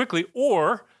it very quickly,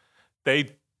 or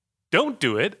they don't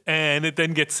do it, and it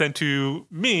then gets sent to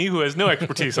me, who has no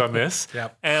expertise on this,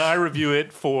 Yep. and I review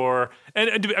it for.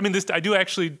 And I mean, I do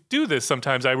actually do this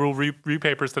sometimes. I will read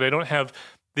papers that I don't have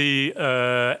the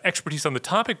expertise on the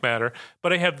topic matter,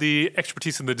 but I have the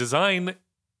expertise in the design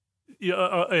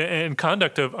and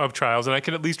conduct of trials, and I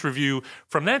can at least review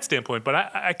from that standpoint. But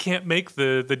I can't make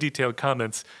the detailed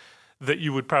comments that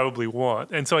you would probably want,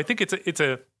 and so I think it's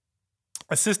a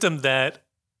system that.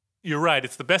 You're right.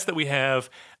 It's the best that we have.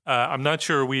 I'm not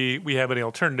sure we have any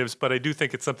alternatives, but I do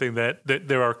think it's something that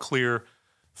there are clear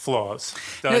flaws.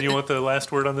 Don, you want the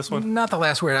last word on this one? Not the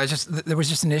last word. There was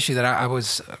just an issue that I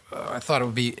thought it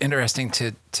would be interesting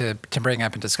to bring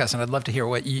up and discuss, and I'd love to hear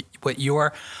what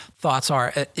your thoughts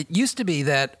are. It used to be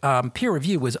that peer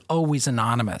review was always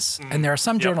anonymous, and there are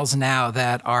some journals now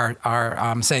that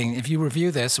are saying, if you review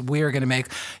this, we are going to make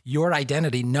your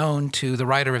identity known to the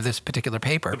writer of this particular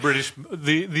paper. To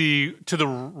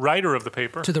the writer of the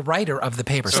paper. To the writer of the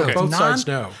paper. So So both sides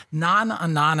know.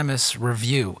 Non-anonymous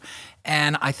review.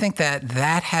 And I think that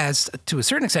has, to a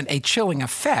certain extent, a chilling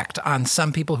effect on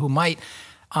some people who might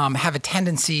have a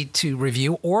tendency to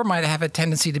review or might have a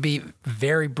tendency to be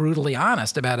very brutally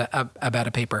honest about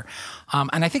a paper.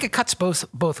 And I think it cuts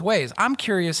both ways. I'm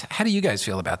curious, how do you guys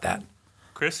feel about that?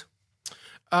 Chris?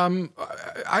 I'm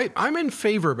in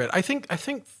favor of it. I think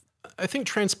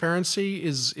transparency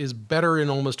is better in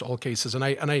almost all cases. And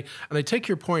I take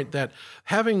your point that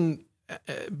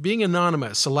being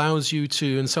anonymous allows you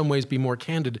to, in some ways, be more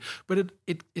candid, but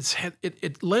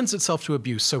it lends itself to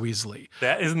abuse so easily.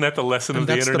 Isn't that the lesson of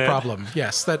the internet? That's the problem.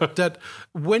 Yes, that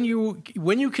when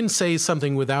you can say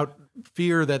something without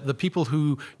fear that the people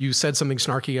who you said something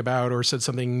snarky about or said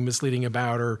something misleading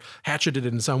about or hatcheted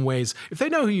in some ways, if they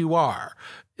know who you are,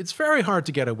 it's very hard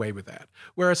to get away with that.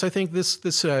 Whereas I think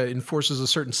this enforces a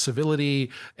certain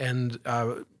civility and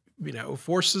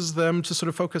forces them to sort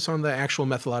of focus on the actual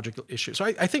methodological issues. So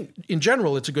I think in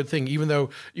general it's a good thing, even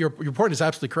though your point is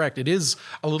absolutely correct. It is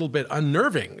a little bit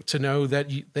unnerving to know that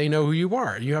they know who you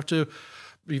are. You have to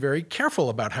be very careful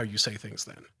about how you say things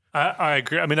then. I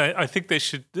agree. I mean, I think they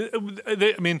should.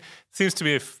 It seems to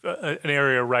me an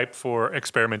area ripe for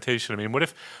experimentation. I mean, what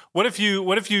if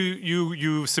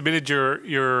you submitted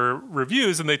your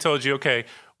reviews and they told you, okay,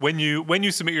 when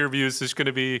you submit your reviews, there's going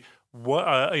to be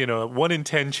 1 in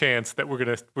 10 chance that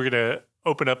we're gonna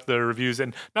open up the reviews,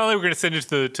 and not only we're gonna send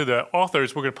it to the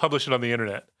authors, we're gonna publish it on the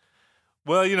internet.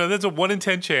 Well, there's a 1 in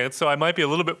 10 chance, so I might be a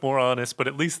little bit more honest, but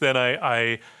at least then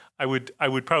I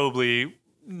would probably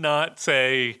not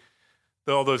say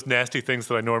all those nasty things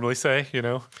that I normally say.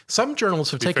 Some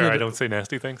journals have taken it. I don't say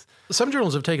nasty things. Some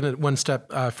journals have taken it one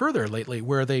step further lately,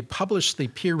 where they publish the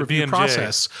peer review BMJ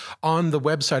process on the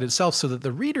website itself, so that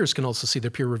the readers can also see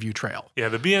the peer review trail. Yeah,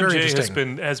 the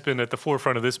BMJ has been at the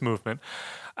forefront of this movement.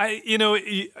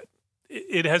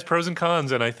 It has pros and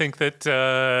cons, and I think that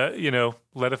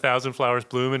let 1,000 flowers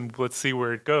bloom and let's see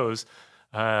where it goes.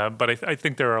 But I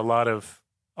think there are a lot of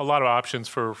options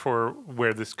for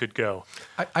where this could go.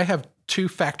 I have two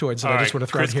factoids that I just want to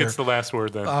throw Chris in here. Gets the last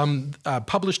word then.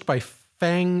 Published by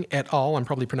Fang et al., I'm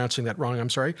probably pronouncing that wrong, I'm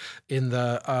sorry, in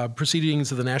the Proceedings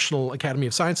of the National Academy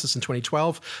of Sciences in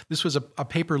 2012. This was a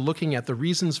paper looking at the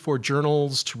reasons for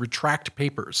journals to retract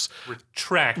papers.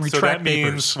 Retract so that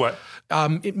papers. Means what?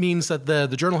 It means that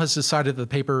the journal has decided that the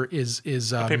paper is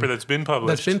a paper that's been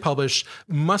published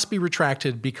must be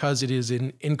retracted because it is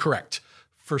incorrect.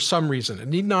 For some reason. It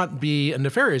need not be a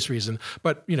nefarious reason,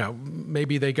 but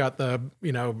maybe they got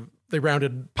they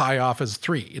rounded pi off as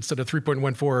 3 instead of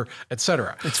 3.14, et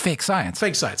cetera. It's fake science.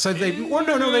 Fake science. So they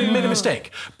made a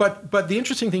mistake. But the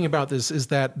interesting thing about this is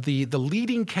that the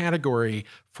leading category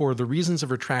for the reasons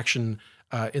of retraction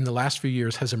in the last few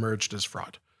years has emerged as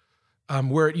fraud,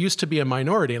 where it used to be a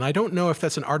minority. And I don't know if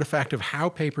that's an artifact of how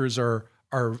papers are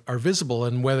visible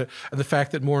and the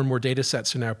fact that more and more data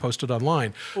sets are now posted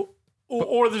online.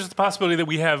 Or there's the possibility that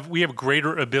we have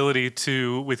greater ability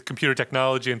with computer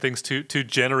technology and things to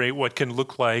generate what can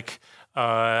look like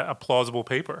a plausible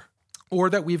paper. Or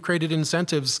that we've created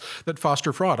incentives that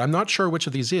foster fraud. I'm not sure which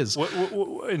of these is. What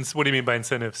do you mean by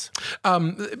incentives?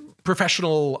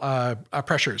 Professional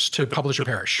pressures to publish or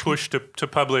perish. Push to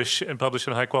publish and publish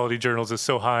in high quality journals is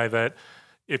so high that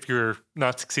if you're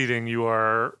not succeeding, you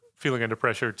are feeling under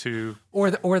pressure to...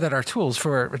 Or that our tools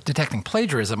for detecting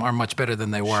plagiarism are much better than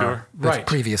they were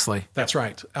previously. That's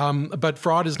right. But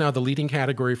fraud is now the leading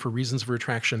category for reasons of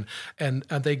retraction. And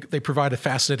they provide a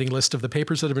fascinating list of the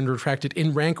papers that have been retracted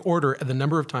in rank order and the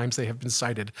number of times they have been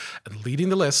cited. And leading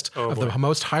the list of the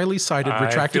most highly cited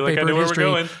retracted paper in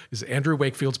history is Andrew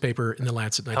Wakefield's paper in the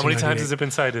Lancet 1998. How many times has it been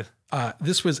cited?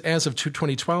 This was, as of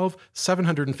 2012,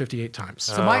 758 times.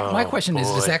 So my question is,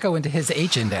 does that go into his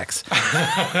H-index?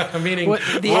 Meaning,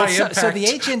 so the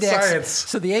H-index. Science.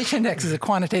 So the H-index is a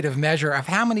quantitative measure of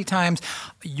how many times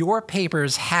your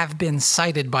papers have been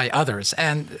cited by others,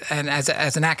 and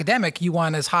as an academic, you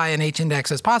want as high an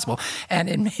H-index as possible. And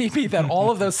it may be that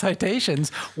all of those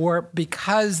citations were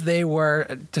because they were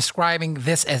describing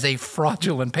this as a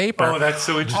fraudulent paper. Oh, that's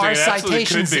so interesting. Are It absolutely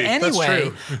citations could be.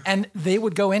 anyway, and they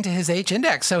would go into his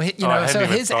H-index. So so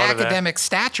his academic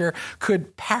stature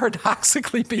could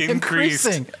paradoxically be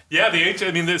increasing. Yeah,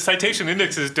 the citation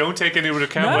indexes don't take into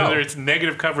account whether it's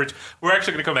negative coverage. We're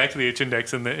actually going to come back to the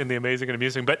H-index in the amazing and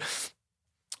amusing, but.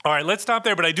 All right, let's stop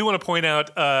there. But I do want to point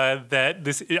out that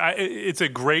it's a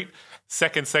great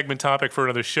second segment topic for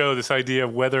another show, this idea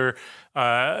of whether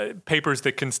papers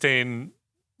that contain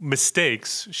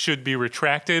mistakes should be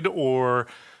retracted, or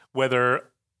whether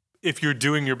if you're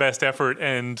doing your best effort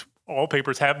and all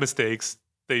papers have mistakes,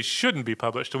 they shouldn't be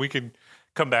published. And we can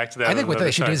come back to that. I think what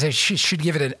they should do is they should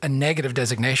give it a negative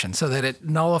designation so that it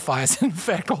nullifies, in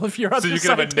fact, all of your other citations.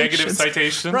 So you can have a negative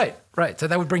citation? Right. So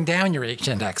that would bring down your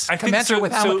H-index. Commensurate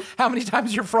with how many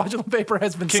times your fraudulent paper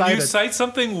has been cited. Can you cite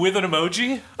something with an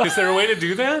emoji? Is there a way to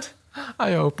do that?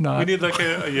 I hope not. We need all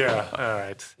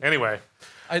right. Anyway.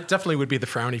 It definitely would be the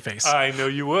frowny face. I know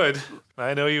you would. All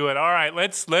right,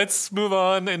 let's move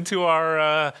on into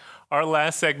our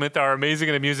last segment, our amazing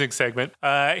and amusing segment.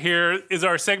 Here is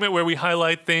our segment where we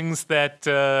highlight things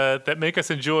that make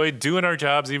us enjoy doing our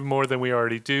jobs even more than we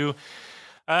already do.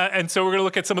 And so we're going to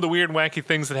look at some of the weird and wacky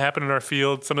things that happen in our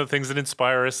field, some of the things that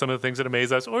inspire us, some of the things that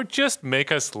amaze us, or just make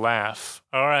us laugh.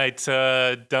 All right,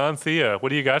 Don Thea, what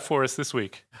do you got for us this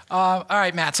week? All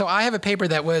right, Matt. So I have a paper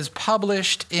that was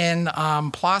published in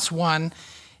PLOS One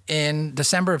in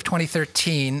December of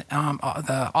 2013.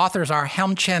 The authors are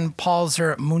Helmchen,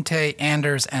 Palzer, Munte,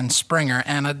 Anders, and Springer.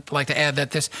 And I'd like to add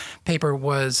that this paper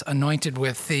was anointed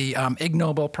with the Ig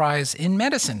Nobel Prize in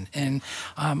Medicine in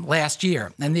last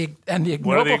year. And the Ig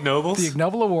what Nobel, are the Ig Nobels? The Ig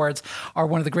Nobel Awards are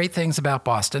one of the great things about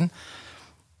Boston,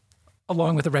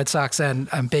 along with the Red Sox and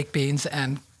baked beans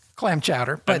and clam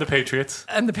chowder, and the Patriots,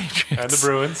 and the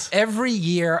Bruins. Every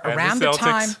year around the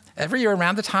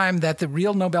time that the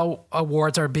real Nobel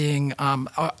Awards are being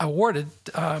awarded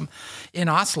in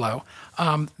Oslo,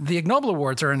 the Ig Nobel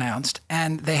Awards are announced,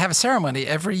 and they have a ceremony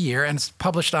every year, and it's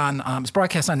published on it's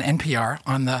broadcast on NPR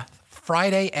on the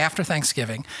Friday after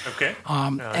Thanksgiving. Okay.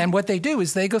 And what they do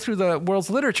is they go through the world's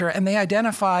literature and they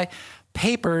identify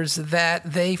papers that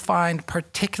they find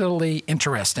particularly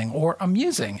interesting or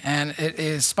amusing. And it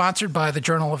is sponsored by the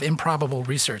Journal of Improbable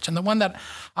Research. And the one that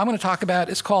I'm going to talk about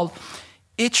is called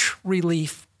Itch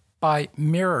Relief by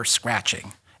Mirror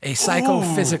Scratching, a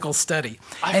psychophysical study.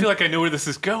 I feel like I know where this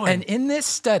is going. And in this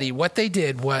study, what they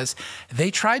did was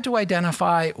they tried to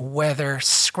identify whether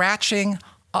scratching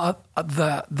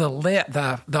the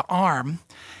arm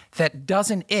that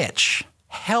doesn't itch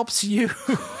helps you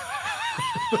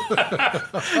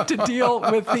to deal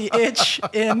with the itch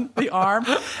in the arm.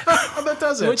 That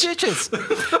does it. Which itches.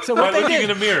 So by looking in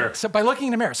a mirror. So by looking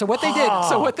in a mirror. So what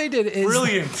they did is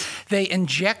brilliant. They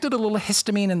injected a little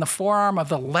histamine in the forearm of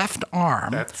the left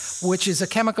arm, which is a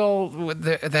chemical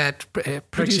that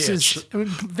produces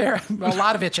a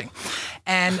lot of itching.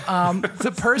 And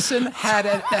the person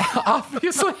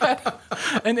obviously had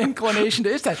an inclination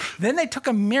to itch that. Then they took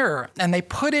a mirror and they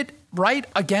put it right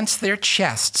against their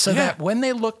chest so that when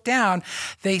they look down,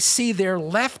 they see their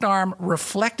left arm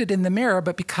reflected in the mirror,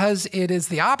 but because it is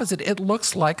the opposite, it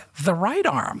looks like the right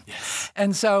arm. Yes.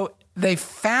 And so they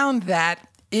found that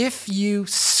if you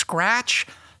scratch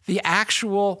the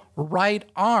actual right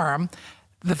arm,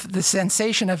 the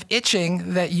sensation of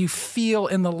itching that you feel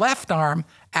in the left arm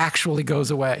actually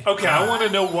goes away. Okay, I want to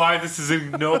know why this is a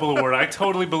Nobel Award. I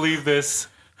totally believe this.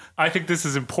 I think this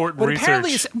is important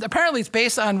research. Apparently, it's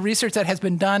based on research that has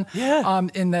been done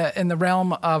in the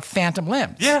realm of phantom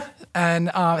limbs. Yeah, and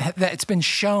that it's been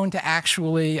shown to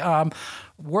actually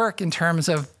work in terms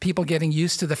of people getting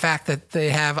used to the fact that they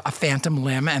have a phantom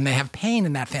limb and they have pain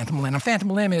in that phantom limb. A phantom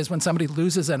limb is when somebody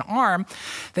loses an arm,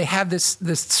 they have this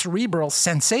cerebral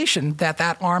sensation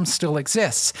that arm still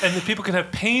exists. And the people can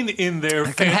have pain in their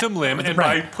phantom limb, and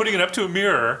by putting it up to a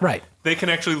mirror, they can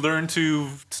actually learn to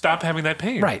stop having that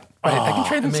pain. Right. They can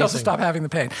train themselves to amazing. stop having the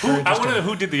pain. I want to know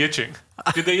who did the itching.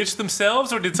 Did they itch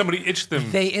themselves or did somebody itch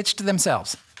them? They itched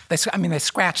themselves. They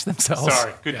scratched themselves.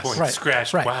 Sorry, good point. Right,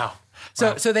 Scratch. right. Wow.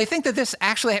 So they think that this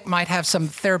actually might have some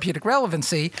therapeutic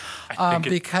relevancy think it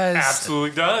because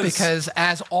absolutely does. Because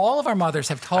as all of our mothers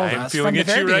have told I am us feeling from the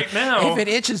itchy very right beginning, now. if it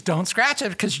itches, don't scratch it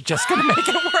because you're just going to make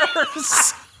it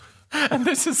worse. And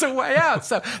this is a way out.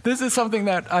 So this is something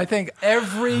that I think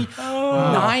every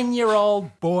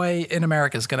 9-year-old boy in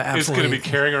America is going to It's absolutely. going to be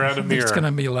carrying around a mirror. It's going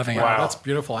to be loving it. Wow. That's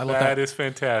beautiful. I love That is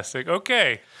fantastic.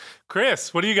 Okay.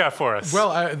 Chris, what do you got for us?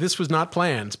 Well, this was not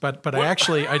planned, but I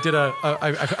actually I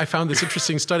found this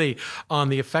interesting study on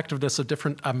the effectiveness of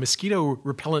different mosquito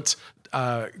repellent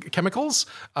chemicals,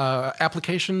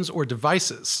 applications, or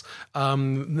devices.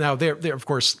 Now they're of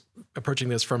course approaching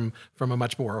this from a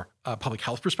much more public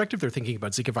health perspective. They're thinking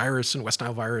about Zika virus and West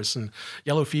Nile virus and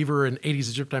yellow fever and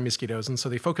Aedes aegypti mosquitoes, and so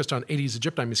they focused on Aedes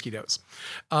aegypti mosquitoes.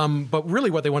 But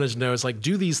really, what they wanted to know is like,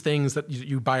 do these things that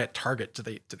you buy at Target do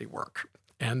they work?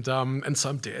 And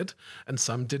some did, and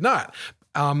some did not.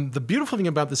 The beautiful thing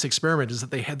about this experiment is that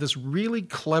they had this really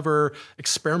clever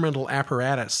experimental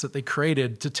apparatus that they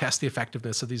created to test the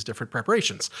effectiveness of these different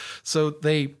preparations. So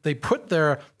they put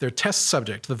their test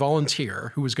subject, the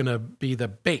volunteer, who was going to be the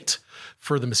bait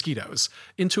for the mosquitoes,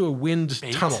 into a wind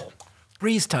tunnel.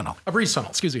 Breeze tunnel. A breeze tunnel,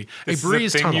 excuse me. This a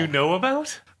breeze is a thing tunnel. you know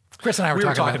about? Chris and I were We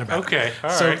were talking talking about it. about it. Okay, all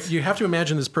so right. you have to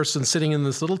imagine this person sitting in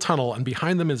this little tunnel, and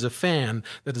behind them is a fan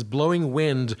that is blowing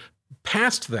wind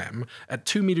past them at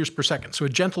 2 meters per second. So a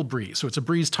gentle breeze. So it's a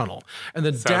breeze tunnel. And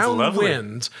then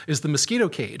downwind is the mosquito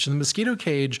cage. And the mosquito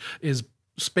cage is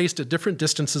spaced at different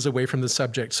distances away from the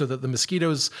subject so that the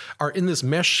mosquitoes are in this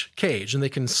mesh cage and they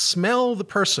can smell the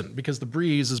person because the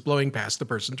breeze is blowing past the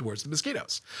person towards the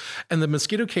mosquitoes. And the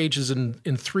mosquito cage is in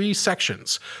 3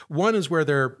 sections. One is where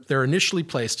they're initially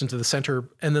placed into the center,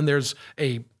 and then there's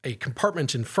a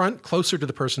compartment in front closer to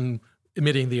the person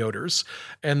emitting the odors,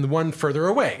 and the one further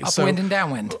away. Upwind and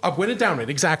downwind. Upwind and downwind,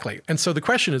 exactly. And so the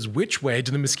question is, which way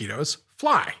do the mosquitoes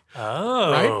fly?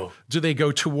 Oh. Right? Do they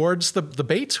go towards the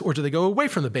bait, or do they go away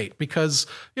from the bait? Because,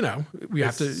 we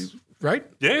have to, right?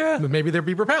 Yeah. Maybe they'd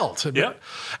be repelled. Yeah.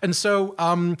 And so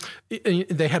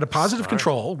they had a positive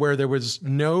control where there was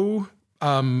no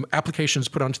applications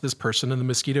put onto this person, and the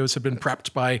mosquitoes had been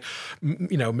prepped by,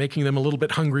 making them a little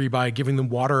bit hungry by giving them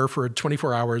water for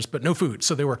 24 hours, but no food.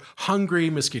 So they were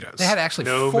hungry mosquitoes. They had actually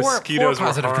No four mosquitoes were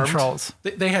positive harmed? controls.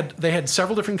 They had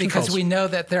several different controls. Because we know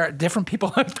that there are different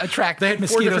people attract They had 4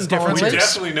 mosquitoes different We volunteers.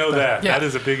 differently. definitely know that. Yeah. That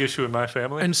is a big issue in my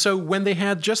family. And so when they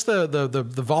had just the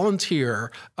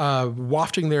volunteer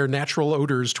wafting their natural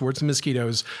odors towards the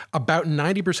mosquitoes, about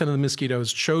 90% of the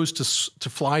mosquitoes chose to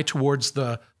fly towards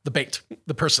the bait,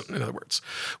 the person, in other words.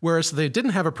 Whereas they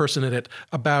didn't have a person in it,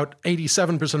 about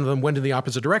 87% of them went in the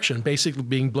opposite direction, basically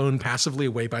being blown passively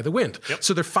away by the wind. Yep.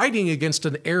 So they're fighting against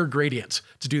an air gradient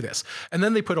to do this. And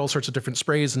then they put all sorts of different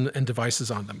sprays and devices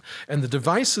on them. And the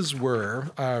devices were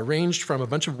ranged from a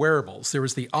bunch of wearables. There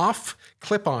was the off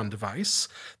clip-on device,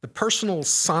 the personal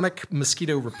sonic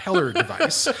mosquito repeller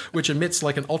device, which emits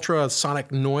like an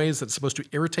ultrasonic noise that's supposed to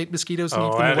irritate mosquitoes and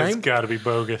keep them that away. has got to be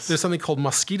bogus. There's something called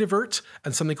Mosquitavert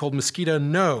and something called Mosquito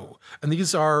No. And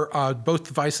these are both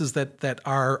devices that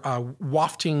are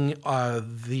wafting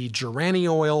the gerani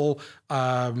oil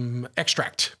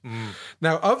extract.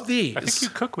 Now, of these, I think you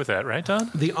cook with that, right,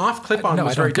 Don? the off clip-on No,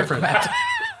 was I don't very cook different. that.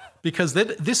 Because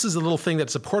this is a little thing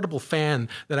that's a portable fan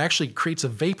that actually creates a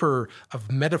vapor of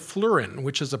metafluorin,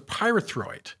 which is a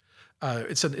pyrethroid.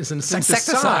 It's an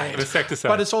insecticide. An insecticide.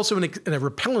 But it's also a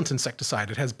repellent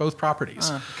insecticide. It has both properties.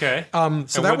 Okay. So And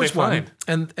that what'd was they one.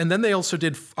 find? And then they also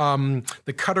did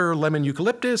the Cutter Lemon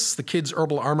Eucalyptus, the Kids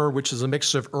Herbal Armor, which is a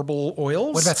mix of herbal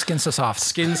oils. What about Skin So Soft?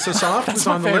 Skin So Soft was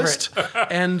my on the favorite. list.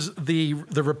 And the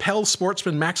Repel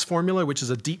Sportsman Max Formula, which is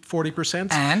a DEET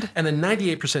 40%. And a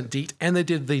 98% DEET. And they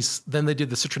did the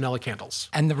citronella candles.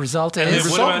 And the result And is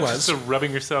then what result about was- just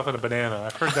rubbing yourself in a banana?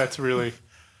 I've heard that's really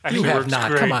actually you have works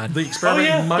not. great. Come on. The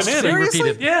experiment must banana. be Seriously?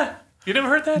 repeated. Yeah. You never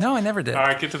heard that? No, I never did. All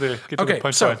right, get to the Okay,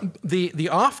 punchline. so the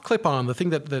off clip-on, the thing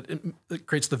that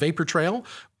creates the vapor trail,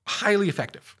 highly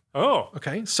effective. Oh.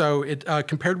 Okay, so it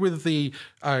compared with the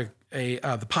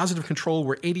positive control,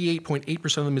 where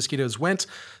 88.8% of the mosquitoes went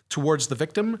towards the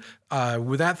victim.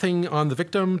 With that thing on the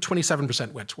victim,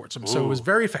 27% went towards them. So it was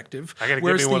very effective. I gotta get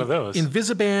Whereas me one of those.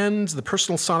 Invisiband, the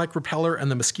personal sonic repeller,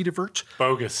 and the Mosquitavert,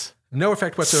 Bogus. no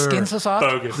effect whatsoever. Skin So Soft?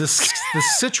 Bogus. The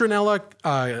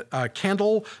citronella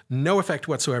candle, no effect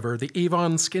whatsoever. The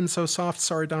Avon Skin So Soft,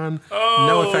 sorry, Don,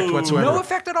 no effect whatsoever. No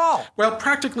effect at all. Well,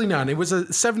 practically none. It was a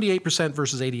 78%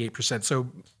 versus 88%. So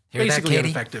Hear basically that, Katie?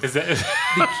 ineffective. Is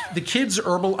that, The kids'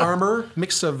 herbal armor,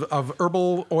 mix of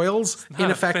herbal oils, not a thing.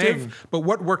 ineffective. But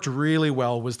what worked really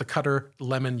well was the Cutter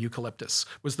Lemon Eucalyptus,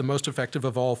 was the most effective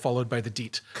of all, followed by the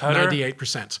DEET. Cutter?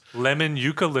 98% lemon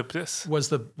eucalyptus. was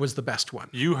the best one.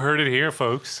 You heard it here,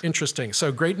 folks. Interesting.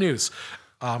 So great news.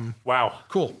 Wow.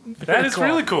 Cool. That is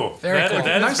really cool. Very cool.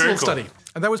 That is Nice very little cool. study.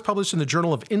 And that was published in the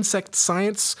Journal of Insect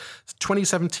Science,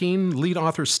 2017. Lead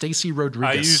author Stacy Rodriguez.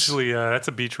 I usually, that's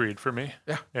a beach read for me.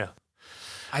 Yeah. Yeah.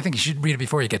 I think you should read it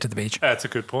before you get to the beach. That's a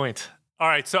good point. All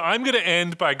right, so I'm going to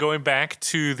end by going back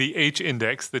to the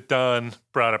H-index that Don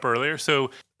brought up earlier.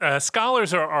 So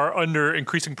scholars are under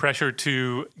increasing pressure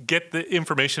to get the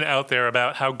information out there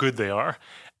about how good they are.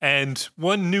 And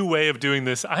one new way of doing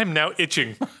this, I'm now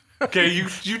itching. Okay,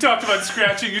 you talked about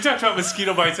scratching, you talked about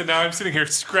mosquito bites, and now I'm sitting here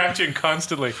scratching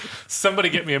constantly. Somebody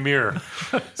get me a mirror.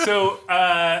 So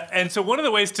one of the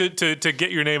ways to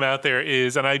get your name out there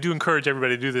is, and I do encourage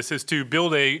everybody to do this, is to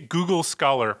build a Google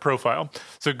Scholar profile.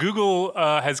 So Google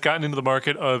has gotten into the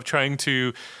market of trying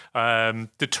to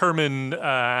determine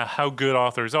how good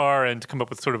authors are and to come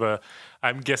up with sort of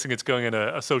I'm guessing it's going in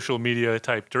a social media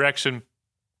type direction.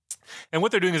 And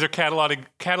what they're doing is they're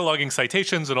cataloging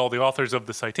citations and all the authors of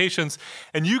the citations.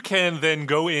 And you can then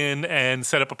go in and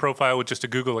set up a profile with just a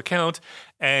Google account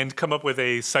and come up with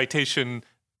a citation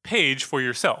page for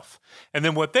yourself. And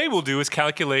then what they will do is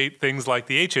calculate things like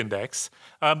the H-index,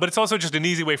 but it's also just an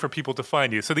easy way for people to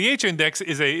find you. So the H-index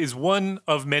is one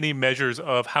of many measures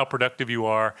of how productive you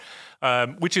are,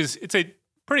 it's a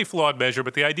pretty flawed measure,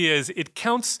 but the idea is it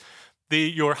counts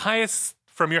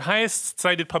from your highest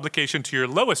cited publication to your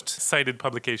lowest cited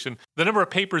publication, the number of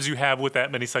papers you have with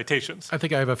that many citations. I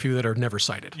think I have a few that are never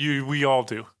cited. We all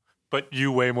do, but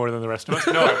you way more than the rest of us.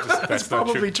 No, that's not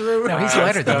Probably true. true. No, he's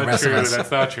lighter than the rest of us. That's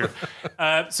not true.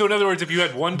 So in other words, if you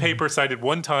had one paper cited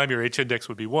one time, your H-index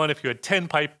would be 1. If you had 10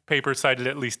 papers cited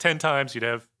at least 10 times, you'd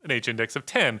have an H-index of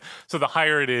 10. So the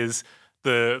higher it is,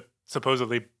 the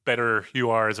supposedly better you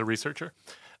are as a researcher.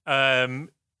 And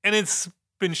it's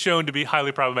been shown to be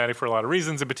highly problematic for a lot of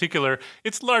reasons. In particular,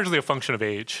 it's largely a function of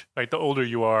age, right? The older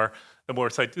you are, the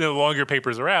longer your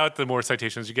papers are out, the more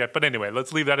citations you get. But anyway,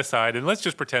 let's leave that aside and let's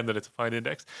just pretend that it's a fine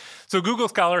index. So Google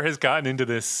Scholar has gotten into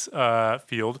this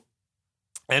field.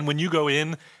 And when you go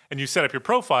in and you set up your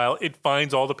profile, it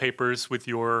finds all the papers with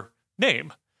your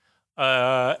name.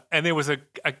 And there was a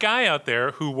guy out there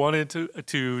who wanted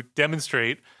to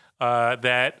demonstrate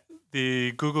that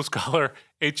the Google Scholar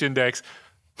H-index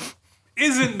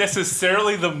isn't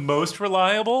necessarily the most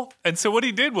reliable. And so what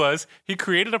he did was he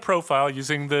created a profile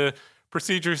using the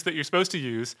procedures that you're supposed to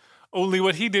use. Only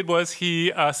what he did was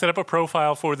he set up a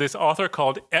profile for this author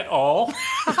called et al.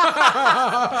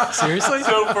 Seriously?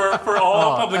 So for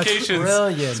all publications. That's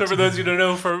brilliant. So for those who don't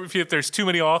know, if there's too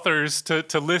many authors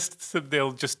to list, so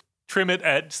they'll just trim it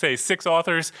at, say, 6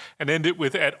 authors and end it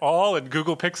with et al. And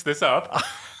Google picks this up.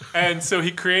 And so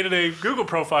he created a Google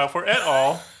profile for et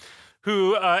al.,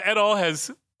 who et al. Has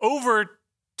over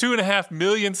 2.5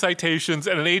 million citations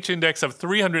and an H-index of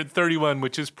 331,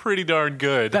 which is pretty darn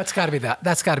good. That's got to be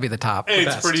the top.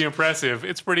 It's pretty impressive.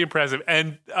 It's pretty impressive.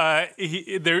 And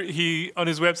he on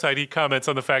his website, he comments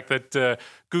on the fact that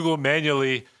Google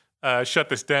manually shut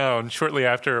this down shortly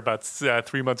after, about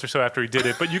 3 months or so after he did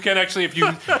it. But you can actually, if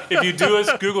you do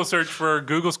a Google search for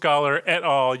Google Scholar et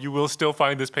al., you will still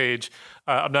find this page.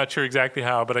 I'm not sure exactly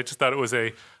how, but I just thought it was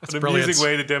an amusing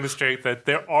way to demonstrate that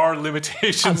there are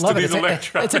limitations to these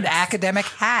electronics. It's an academic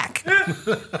hack.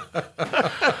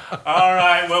 All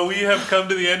right. Well, we have come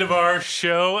to the end of our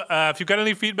show. If you've got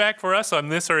any feedback for us on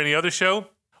this or any other show,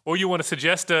 or you want to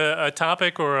suggest a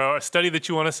topic or a study that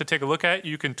you want us to take a look at,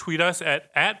 you can tweet us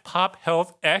at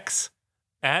PopHealthX,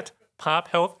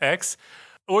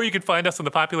 or you can find us on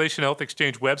the Population Health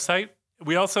Exchange website.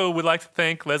 We also would like to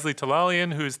thank Leslie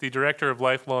Talalian, who's the Director of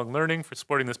Lifelong Learning, for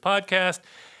supporting this podcast,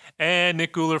 and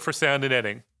Nick Guler for sound and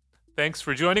editing. Thanks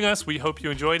for joining us. We hope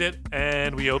you enjoyed it,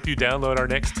 and we hope you download our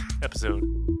next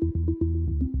episode.